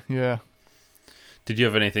 So, yeah. Did you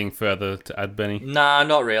have anything further to add, Benny? Nah,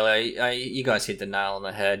 not really. You guys hit the nail on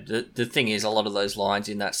the head. The thing is, a lot of those lines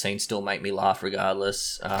in that scene still make me laugh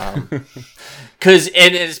regardless.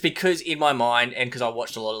 It's because in my mind, and because I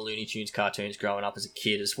watched a lot of Looney Tunes cartoons growing up as a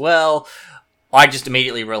kid as well, I just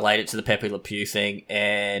immediately related to the Pepe Le Pew thing,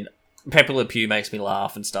 and Pepe Le Pew makes me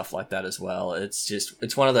laugh and stuff like that as well.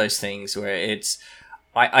 It's one of those things where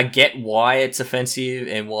I get why it's offensive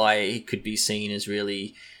and why it could be seen as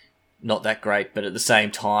really not that great, but at the same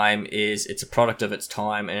time it's a product of its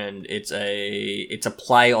time, and it's a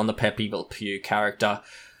play on the Pepe Le Pew character.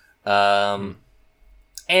 And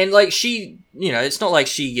like, she, you know, it's not like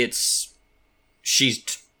she's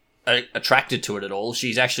attracted to it at all.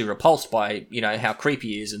 She's actually repulsed by, you know, how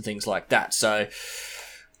creepy he is and things like that. So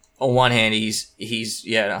on one hand, he's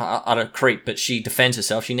utter creep, but she defends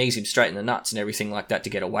herself. She knees him straight in the nuts and everything like that to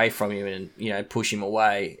get away from him and, you know, push him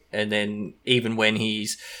away. And then even when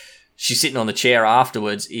she's sitting on the chair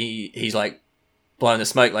afterwards, he's like blowing the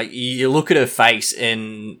smoke. Like you look at her face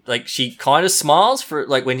and like she kind of smiles for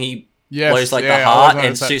like when he blows like the heart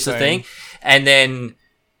and shoots the thing, and then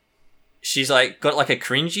she's like got like a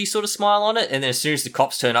cringy sort of smile on it, and then as soon as the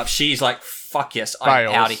cops turn up, she's like, fuck yes, I'm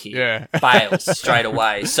out of here. Yeah. Bails straight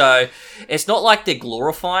away. So it's not like they're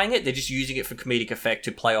glorifying it, they're just using it for comedic effect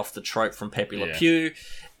to play off the trope from Pepe Le Pew,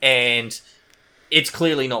 and it's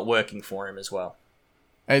clearly not working for him as well.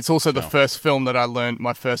 And it's also the first film that I learned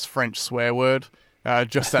my first French swear word,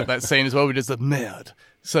 just at that scene as well, which is the merde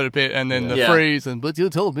sort of bit, and then the freeze, and but you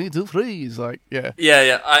told me to freeze, like, Yeah,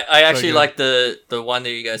 I actually like the one that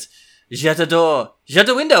he goes, shut the door, shut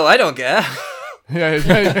the window, I don't care. Yeah.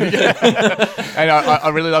 And I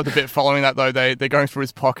really love the bit following that, though. They're going through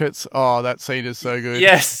his pockets. Oh, that scene is so good.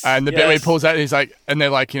 Yes. And the bit where he pulls out, and he's like, and they're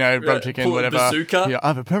like, rubber chicken, whatever. Bazooka. Yeah, I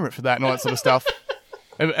have a permit for that and all that sort of stuff.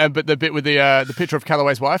 But the bit with the picture of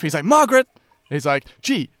Calloway's wife, he's like, Margaret. He's like,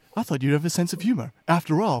 gee, I thought you'd have a sense of humor.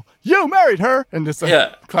 After all, you married her. And just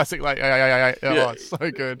classic, like, oh, it's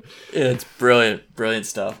so good. Yeah, it's brilliant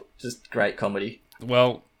stuff. Just great comedy.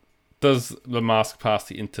 Well, does The Mask pass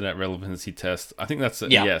the internet relevancy test? I think that's a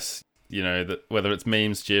yes. That whether it's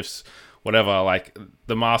memes, GIFs, whatever, like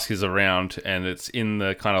The Mask is around and it's in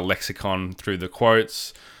the kind of lexicon through the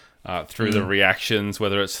quotes, through the reactions,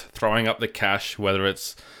 whether it's throwing up the cash, whether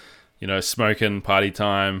it's, smoking, party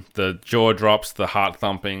time, the jaw drops, the heart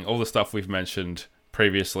thumping, all the stuff we've mentioned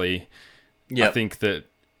previously. I think that,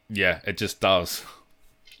 it just does.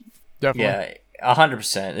 Definitely. Yeah,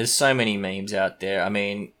 100%. There's so many memes out there. I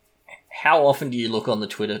mean, how often do you look on the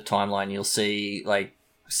Twitter timeline, you'll see like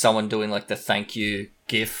someone doing like the thank you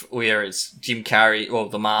gif where it's Jim Carrey or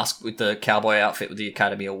The Mask with the cowboy outfit with the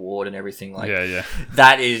Academy Award and everything, like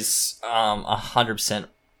that is 100%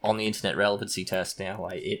 on the internet relevancy test now.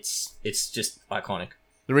 Like it's just iconic.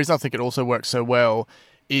 The reason I think it also works so well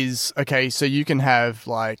is, okay, so you can have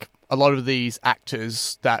like a lot of these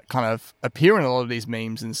actors that kind of appear in a lot of these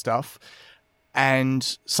memes and stuff,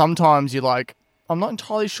 and sometimes you're like, I'm not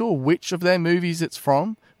entirely sure which of their movies it's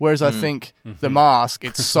from. Whereas I think The Mask,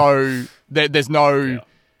 it's so... there's no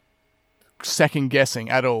second guessing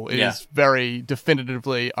at all. It is very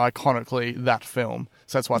definitively, iconically that film.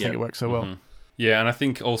 So that's why I think it works so well. Yeah, and I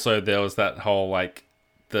think also there was that whole, like,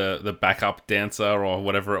 the backup dancer or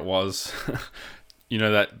whatever it was.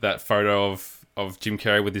 That photo of Jim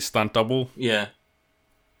Carrey with his stunt double? Yeah.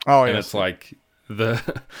 Oh, yeah. And it's like...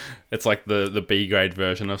 the B grade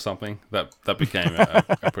version of something that became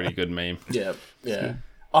a pretty good meme. Yeah.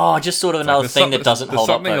 Oh, just sort of another thing that doesn't hold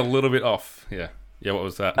up. Something a little bit off. Yeah. What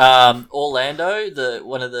was that? Orlando,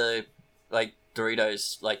 one of the like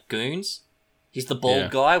Doritos like goons. He's the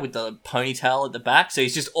bald guy with the ponytail at the back. So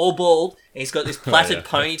he's just all bald and he's got this plaited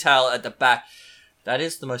ponytail at the back. That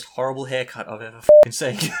is the most horrible haircut I've ever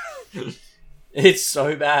seen. It's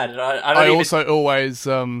so bad. And I also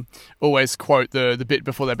always quote the bit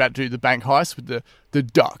before they're about to do the bank heist with the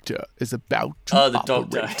doctor is about to the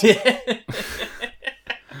operate. Doctor.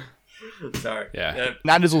 Sorry. Yeah. And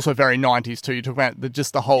that is also very 90s too. You talk about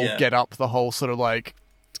the whole get up, the whole sort of like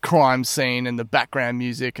crime scene and the background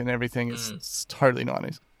music and everything. It's totally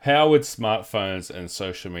 90s. How would smartphones and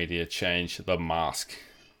social media change The Mask,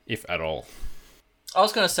 if at all? I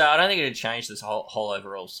was going to say, I don't think it'd change this whole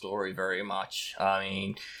overall story very much. I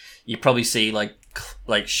mean, you probably see like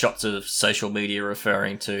shots of social media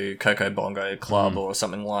referring to Coco Bongo Club or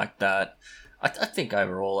something like that. I think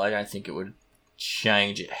overall, I don't think it would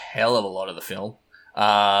change a hell of a lot of the film.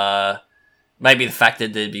 Maybe the fact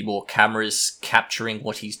that there'd be more cameras capturing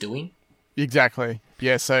what he's doing. Exactly.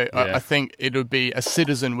 Yeah, so I think it would be a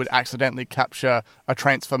citizen would accidentally capture a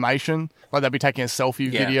transformation. Like they'd be taking a selfie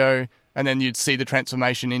video, and then you'd see the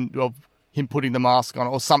transformation of him putting the mask on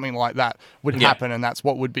or something like that would happen, and that's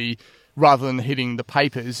what would be, rather than hitting the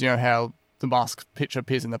papers, how the mask picture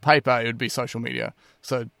appears in the paper, it would be social media.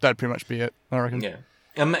 So that'd pretty much be it, I reckon. Yeah.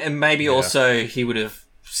 And maybe also he would have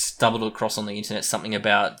stumbled across on the internet something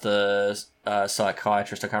about the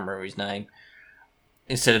psychiatrist, I can't remember his name,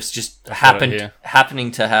 instead of just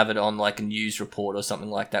happening to have it on like a news report or something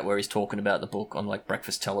like that where he's talking about the book on like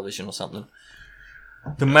breakfast television or something.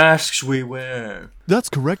 The masks we wear. That's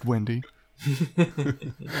correct, Wendy.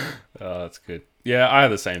 Oh, that's good. Yeah, I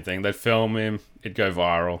had the same thing. They'd film him, it'd go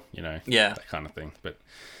viral, that kind of thing. But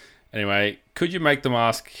anyway, could you make The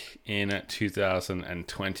Mask in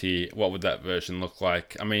 2020? What would that version look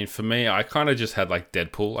like? I mean, for me, I kind of just had like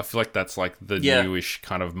Deadpool. I feel like that's like the newish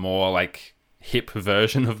kind of more like hip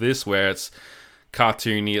version of this, where it's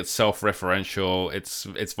cartoony, it's self-referential,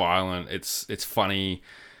 it's violent, it's funny.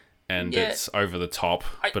 and Yeah. it's over the top,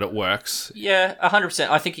 but it works. Yeah, 100%.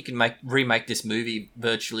 I think you can remake this movie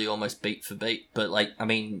virtually almost beat for beat, but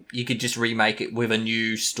you could just remake it with a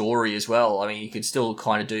new story as well. I mean, you could still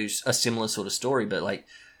kind of do a similar sort of story, but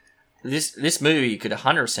this movie could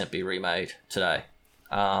 100% be remade today.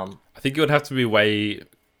 I think it would have to be way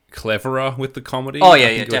cleverer with the comedy. Oh, yeah, I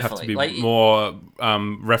think it would definitely. have to be more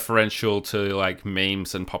referential to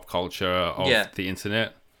memes and pop culture of the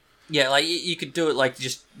internet. Yeah, you could do it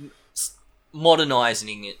just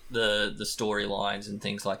modernizing it, the storylines and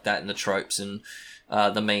things like that, and the tropes and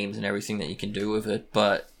the memes and everything that you can do with it.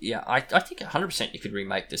 But yeah, I think 100% you could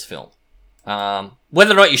remake this film.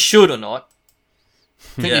 Whether or not you should or not.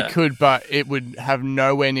 I think you could, but it would have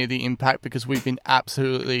nowhere near the impact because we've been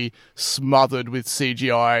absolutely smothered with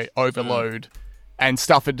CGI overload and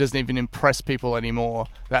stuff that doesn't even impress people anymore.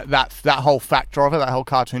 That whole factor of it, that whole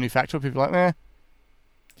cartoony factor, people are like,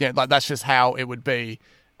 yeah, that's just how it would be.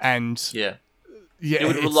 And yeah, it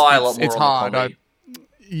would rely a lot more on the comedy.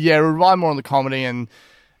 It would rely more on the comedy, and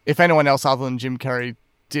if anyone else other than Jim Carrey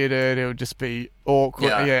did it, it would just be awkward.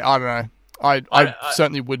 Yeah, I don't know. I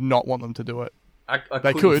certainly would not want them to do it.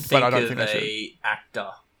 They could, but I don't think they should. A actor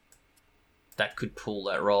that could pull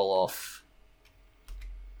that role off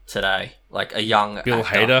today, like a young Bill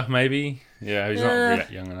actor. Hader, maybe. Yeah, he's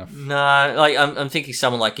not young enough. No, I'm thinking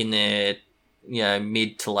someone in their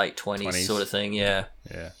mid to late 20s sort of thing. Yeah.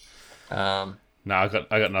 No, I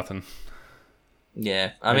got nothing.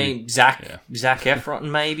 Yeah, I mean Zac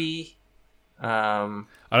Efron maybe.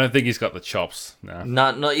 I don't think he's got the chops.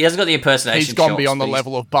 No, he hasn't got the impersonation. He's gone beyond the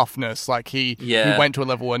level of buffness. He went to a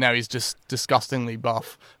level where now he's just disgustingly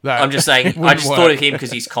buff. I'm just saying. I just thought of him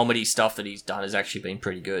because his comedy stuff that he's done has actually been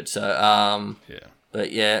pretty good. So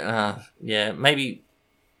but maybe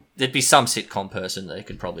there'd be some sitcom person that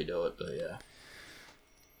could probably do it. But yeah,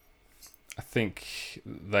 I think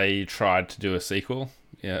they tried to do a sequel.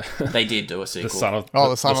 Yeah, they did do a sequel.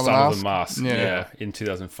 The Son of the Mask. Yeah, in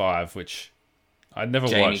 2005, which I'd never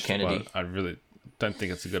Jamie watched. Kennedy. But I really don't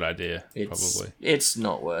think it's a good idea. Probably, it's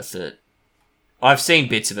not worth it. I've seen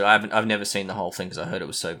bits of it. I've never seen the whole thing because I heard it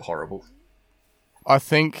was so horrible. I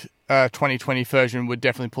think 2020 version would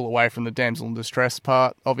definitely pull away from the damsel in distress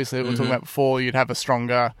part. Obviously, we were talking about before. You'd have a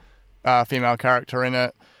stronger female character in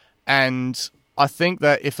it, and I think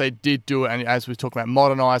that if they did do it, and as we talk about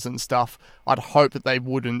modernize and stuff, I'd hope that they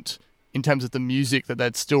wouldn't, in terms of the music, that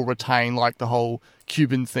they'd still retain the whole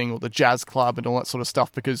Cuban thing or the jazz club and all that sort of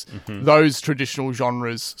stuff, because those traditional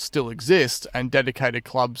genres still exist and dedicated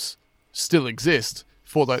clubs still exist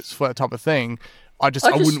for that type of thing. I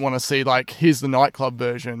wouldn't want to see here's the nightclub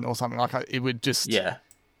version or something it would just I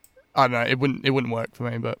don't know, it wouldn't work for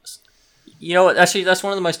me. But you know what? Actually, that's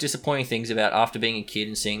one of the most disappointing things about after being a kid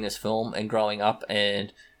and seeing this film and growing up,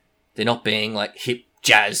 and there not being hip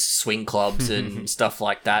jazz swing clubs and stuff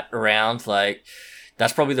like that around.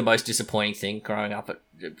 That's probably the most disappointing thing growing up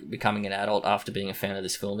becoming an adult after being a fan of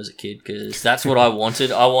this film as a kid, because that's what I wanted.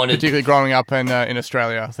 Particularly growing up in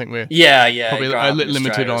Australia, I think we're probably a little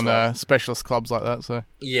limited on specialist clubs like that. So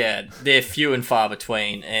yeah, they're few and far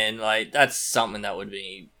between, and that's something that would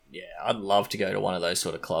be. Yeah, I'd love to go to one of those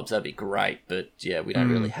sort of clubs. That'd be great. But yeah, we don't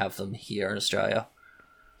really have them here in Australia.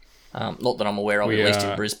 Not that I'm aware of, at least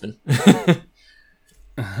in Brisbane.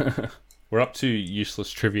 We're up to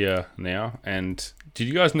useless trivia now. And did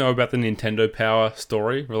you guys know about the Nintendo Power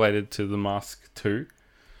story related to The Mask 2?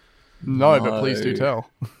 No, but please do tell.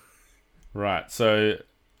 Right. So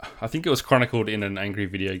I think it was chronicled in an Angry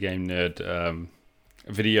Video Game Nerd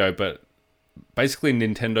video, but basically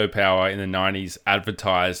Nintendo Power in the 90s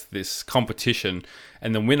advertised this competition,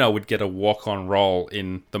 and the winner would get a walk-on role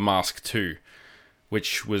in The Mask 2,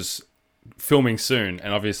 which was filming soon,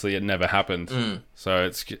 and obviously it never happened. So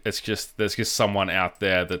it's just there's just someone out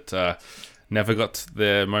there that never got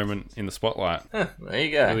their moment in the spotlight. There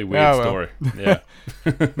you go. Really weird story. Yeah.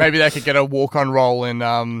 Maybe they could get a walk-on role in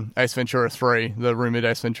Ace Ventura 3, the rumored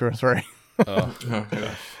Ace Ventura 3. Oh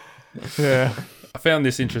gosh. Yeah. I found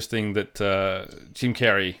this interesting that Jim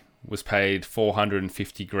Carrey was paid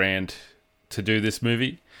 $450,000 to do this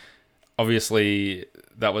movie. Obviously,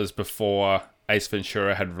 that was before Ace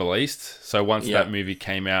Ventura had released. So once that movie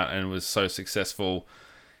came out and was so successful,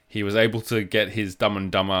 he was able to get his Dumb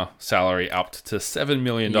and Dumber salary upped to $7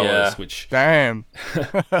 million, which... Damn.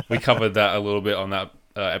 We covered that a little bit on that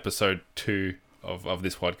episode 2 of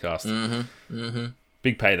this podcast.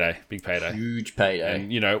 Big payday. Huge payday.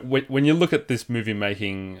 And, when you look at this movie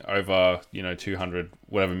making over, $200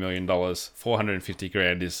 whatever million,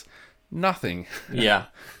 $450,000 is nothing. Yeah.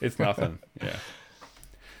 It's nothing. Yeah.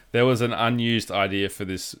 There was an unused idea for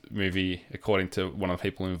this movie, according to one of the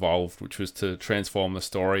people involved, which was to transform the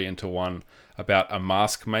story into one about a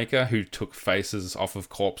mask maker who took faces off of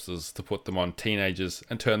corpses to put them on teenagers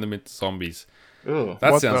and turn them into zombies. Ooh.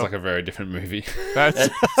 That What sounds the- like a very different movie. That's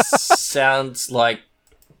That sounds like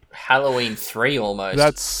Halloween 3 almost.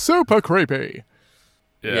 that's super creepy.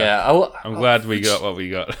 yeah. I'm glad we got what we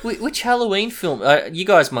got. Which Halloween film? You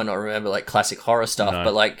guys might not remember like classic horror stuff, No.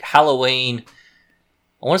 but like Halloween.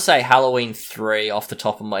 I want to say Halloween 3 off the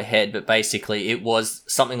top of my head, but basically it was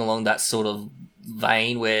something along that sort of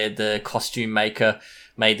vein where the costume maker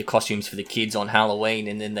made the costumes for the kids on Halloween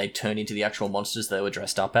and then they turned into the actual monsters they were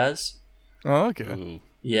dressed up as. Oh, okay. Ooh.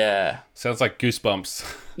 Yeah. Sounds like Goosebumps.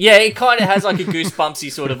 Yeah, it kind of has like a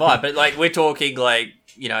Goosebumpsy sort of vibe, but like we're talking like,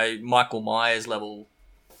 you know, Michael Myers level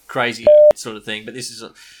crazy sort of thing, but this is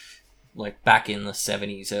like back in the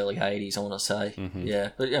 70s, early 80s, I want to say. Yeah,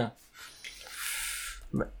 but yeah.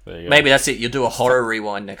 There you go. Maybe that's it. You'll do a horror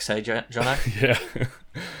rewind next, hey, Jono? Yeah.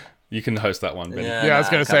 You can host that one, Ben. Yeah, I was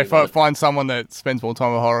going to say, find someone that spends more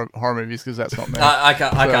time with horror movies, because that's not me. I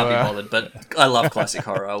can't be bothered, but I love classic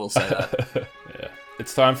horror, I will say that.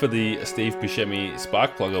 It's time for the Steve Buscemi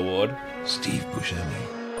Spark Plug Award. Steve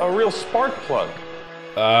Buscemi. A real spark plug.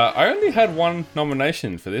 I only had one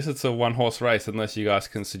nomination for this. It's a one-horse race, unless you guys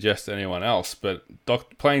can suggest anyone else. But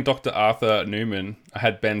playing Dr. Arthur Newman, I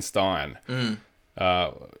had Ben Stein.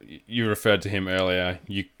 You referred to him earlier.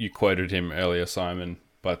 You quoted him earlier, Simon.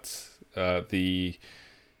 But he's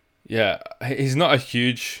not a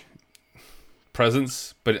huge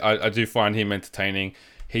presence, but I do find him entertaining.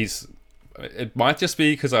 It might just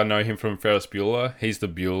be because I know him from Ferris Bueller. He's the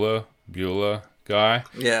Bueller guy.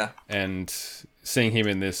 Yeah. And seeing him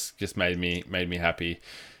in this just made me happy.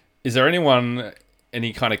 Is there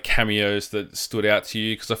any kind of cameos that stood out to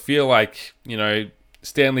you? Because I feel like, you know,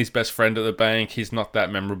 Stanley's best friend at the bank, he's not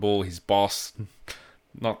that memorable. His boss,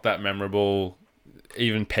 not that memorable.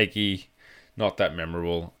 Even Peggy, not that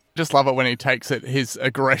memorable. Just love it when he takes his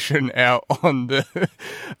aggression out on the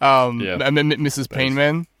Mrs.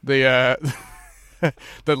 Peenman,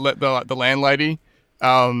 the landlady.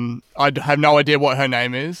 I have no idea what her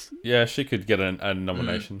name is. Yeah, she could get a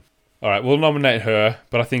nomination. All right, we'll nominate her,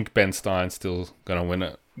 but I think Ben Stein's still gonna win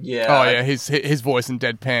it. Yeah. Oh yeah, his voice and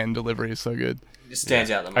deadpan delivery is so good. It stands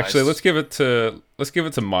out the most. Actually, let's give it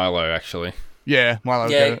to Milo. Actually, Yeah, Milo.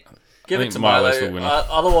 Yeah, Get it. give I it think to Milo's the Milo. winner.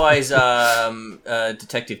 Otherwise,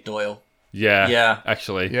 Detective Doyle. yeah,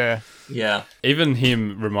 actually, Yeah, Yeah. even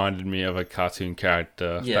him reminded me of a cartoon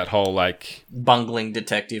character. Yeah. That whole like, Bungling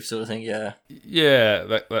detective sort of thing, yeah.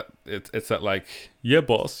 it's that like, yeah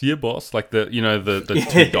boss, like the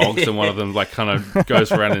two dogs, and one of them like kind of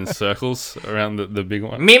goes around in circles around the big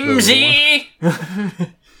one. Mimsy!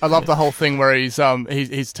 I love the whole thing where he's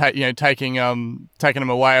taking him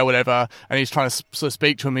away or whatever, and he's trying to sort of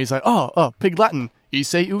speak to him. He's like, oh, pig Latin. You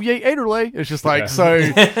say uye ederle. It's just like so.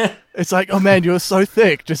 It's like, oh man, you're so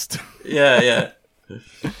thick. Just Yeah.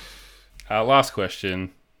 Last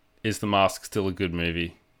question: is The Mask still a good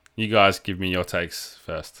movie? You guys give me your takes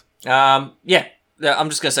first. Yeah. I'm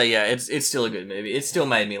just gonna say, yeah, it's still a good movie. It still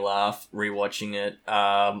made me laugh rewatching it.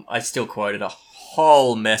 I still quoted a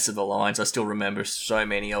whole mess of the lines. I still remember so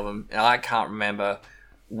many of them. And I can't remember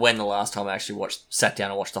when the last time I actually sat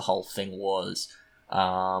down and watched the whole thing was.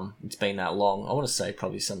 It's been that long. I want to say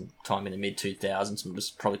probably some time in the mid 2000s. I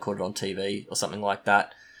just probably caught it on TV or something like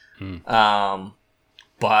that.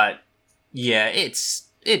 But yeah, it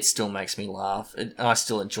still makes me laugh, and I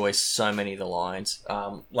still enjoy so many of the lines.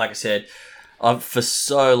 Like I said, for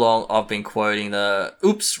so long I've been quoting the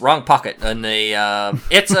 "oops, wrong pocket" and the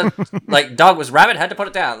 "it's a like dog was rabbit, had to put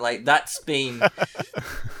it down." Like that's been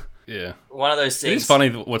Yeah. one of those things. It's funny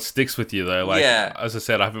what sticks with you though. Like, Yeah. as I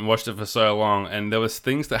said, I haven't watched it for so long, and there was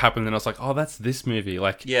things that happened, and I was like, "Oh, that's this movie."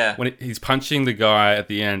 Like, Yeah. when he's punching the guy at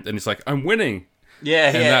the end, and he's like, "I'm winning," Yeah,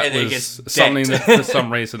 and yeah, that and it was gets something decked. that for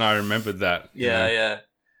some reason I remembered that. you know. Yeah.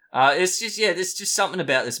 It's just there's just something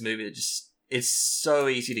about this movie that it's so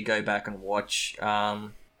easy to go back and watch. I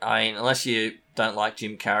mean, unless you don't like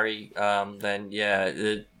Jim Carrey, then yeah,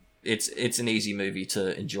 it's an easy movie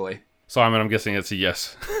to enjoy. Simon, I'm guessing it's a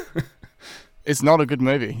yes. it's not a good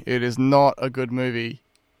movie. It is not a good movie.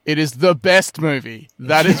 It is the best movie.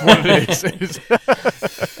 That is what it is. It is.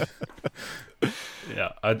 Yeah,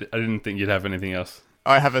 I didn't think you'd have anything else.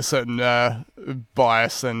 I have a certain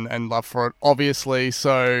bias and love for it, obviously.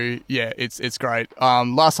 So yeah, it's great.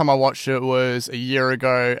 Last time I watched it was a year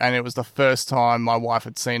ago, and it was the first time my wife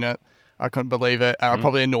had seen it. I couldn't believe it, and I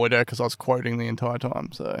probably annoyed her because I was quoting the entire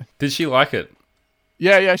time. So Did she like it?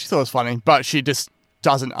 yeah, she thought it was funny, but she just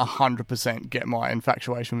doesn't 100% get my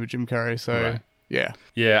infatuation with Jim Carrey. So Right. Yeah.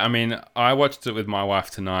 Yeah, I mean, I watched it with my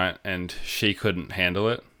wife tonight, and she couldn't handle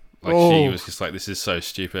it. Like, she was just like, "This is so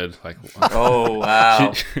stupid." Like, Oh,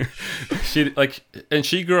 wow. she like, and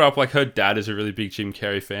she grew up like her dad is a really big Jim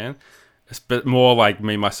Carrey fan, but more like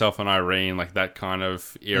me, myself, and Irene, like that kind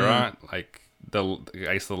of era, like I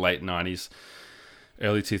guess the late '90s,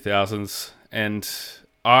 early 2000s, and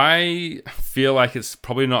I feel like it's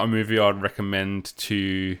probably not a movie I'd recommend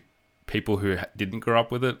to people who didn't grow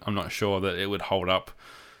up with it. I'm not sure that it would hold up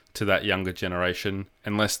to that younger generation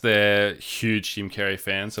unless they're huge Jim Carrey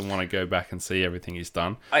fans and want to go back and see everything he's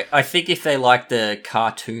done. I think if they like the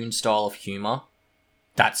cartoon style of humour,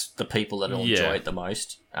 that's the people that'll enjoy it the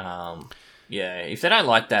most. If they don't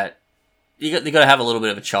like that, they got to have a little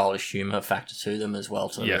bit of a childish humour factor to them as well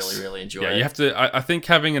to really enjoy it. You have to. I think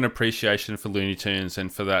having an appreciation for Looney Tunes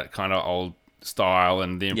and for that kind of old style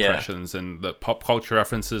and the impressions and the pop culture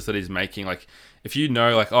references that he's making, like if you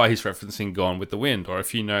know, like, oh, he's referencing Gone with the Wind, or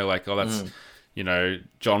if you know, like, oh, that's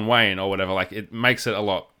John Wayne or whatever, like it makes it a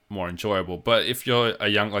lot more enjoyable. But if you're a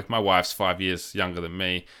young, like my wife's 5 years younger than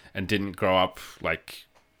me and didn't grow up like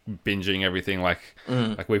binging everything like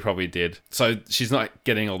we probably did, so she's not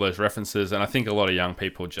getting all those references, and I think a lot of young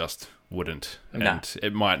people just wouldn't, and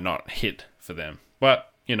it might not hit for them.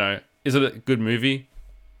 But is it a good movie?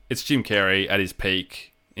 It's Jim Carrey at his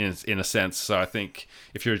peak in a sense, so I think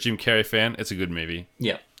if you're a Jim Carrey fan, it's a good movie.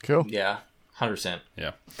 Yeah. Cool. Yeah, 100%.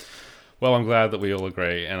 Yeah. Well, I'm glad that we all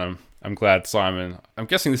agree, and I'm glad, Simon. I'm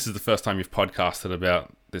guessing this is the first time you've podcasted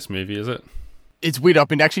about this movie, is it? It's weird. I've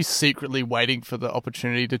been actually secretly waiting for the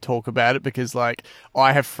opportunity to talk about it because, like,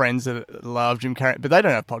 I have friends that love Jim Carrey, but they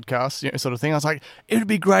don't have podcasts, sort of thing. I was like, it would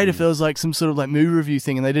be great if there was like some sort of like movie review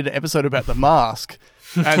thing, and they did an episode about The Mask.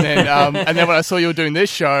 And then when I saw you were doing this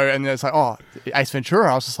show, and it's like, oh, Ace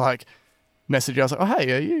Ventura, I was just like, message you. I was like, oh,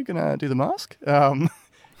 hey, are you gonna do The Mask?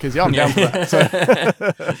 Because I'm down for that. So.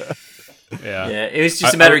 Yeah, it was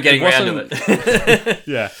just a matter of getting around to it.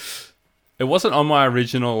 Yeah. It wasn't on my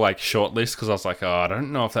original like short list because I was like, oh, I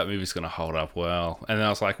don't know if that movie's going to hold up well. And then I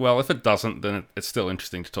was like, well, if it doesn't, then it's still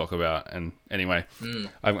interesting to talk about. And anyway,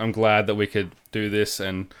 I'm glad that we could do this.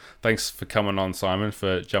 And thanks for coming on, Simon,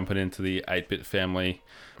 for jumping into the 8-Bit family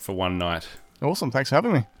for one night. Awesome. Thanks for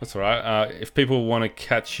having me. That's all right. If people want to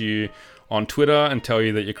catch you on Twitter and tell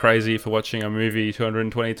you that you're crazy for watching a movie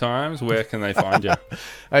 220 times, where can they find you?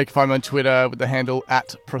 You can find me on Twitter with the handle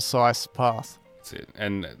 @PrecisePath. That's it.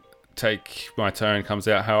 And Take My Turn comes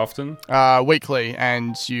out how often? Weekly,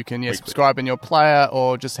 and you can subscribe in your player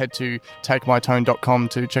or just head to takemytone.com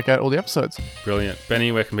to check out all the episodes. Brilliant.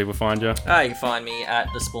 Benny, where can people find you? You can find me at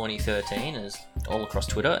TheSpawny13 as all across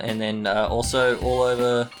Twitter, and then also all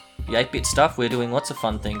over the 8-Bit stuff. We're doing lots of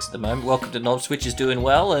fun things at the moment. Welcome to Knob Switch is doing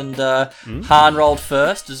well, and Han rolled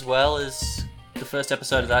first as well as the first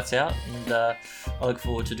episode of that's out, and I look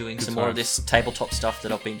forward to doing some more of this tabletop stuff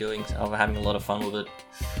that I've been doing. I'm having a lot of fun with it,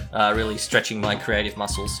 really stretching my creative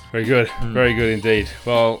muscles. Very good, very good indeed.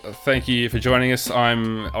 Well, thank you for joining us.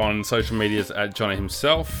 I'm on social medias at Johnny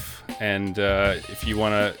himself, and if you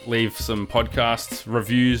want to leave some podcast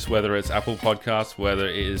reviews, whether it's Apple Podcasts, whether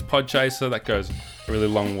it is Podchaser, that goes a really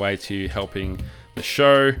long way to helping the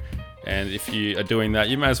show. And if you are doing that,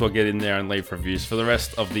 you may as well get in there and leave reviews for the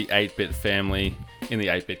rest of the 8-Bit family in the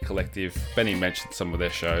 8-Bit Collective. Benny mentioned some of their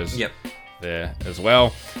shows there as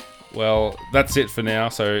well. Well, that's it for now.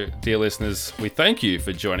 So, dear listeners, we thank you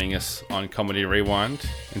for joining us on Comedy Rewind.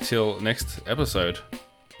 Until next episode,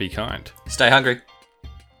 be kind. Stay hungry.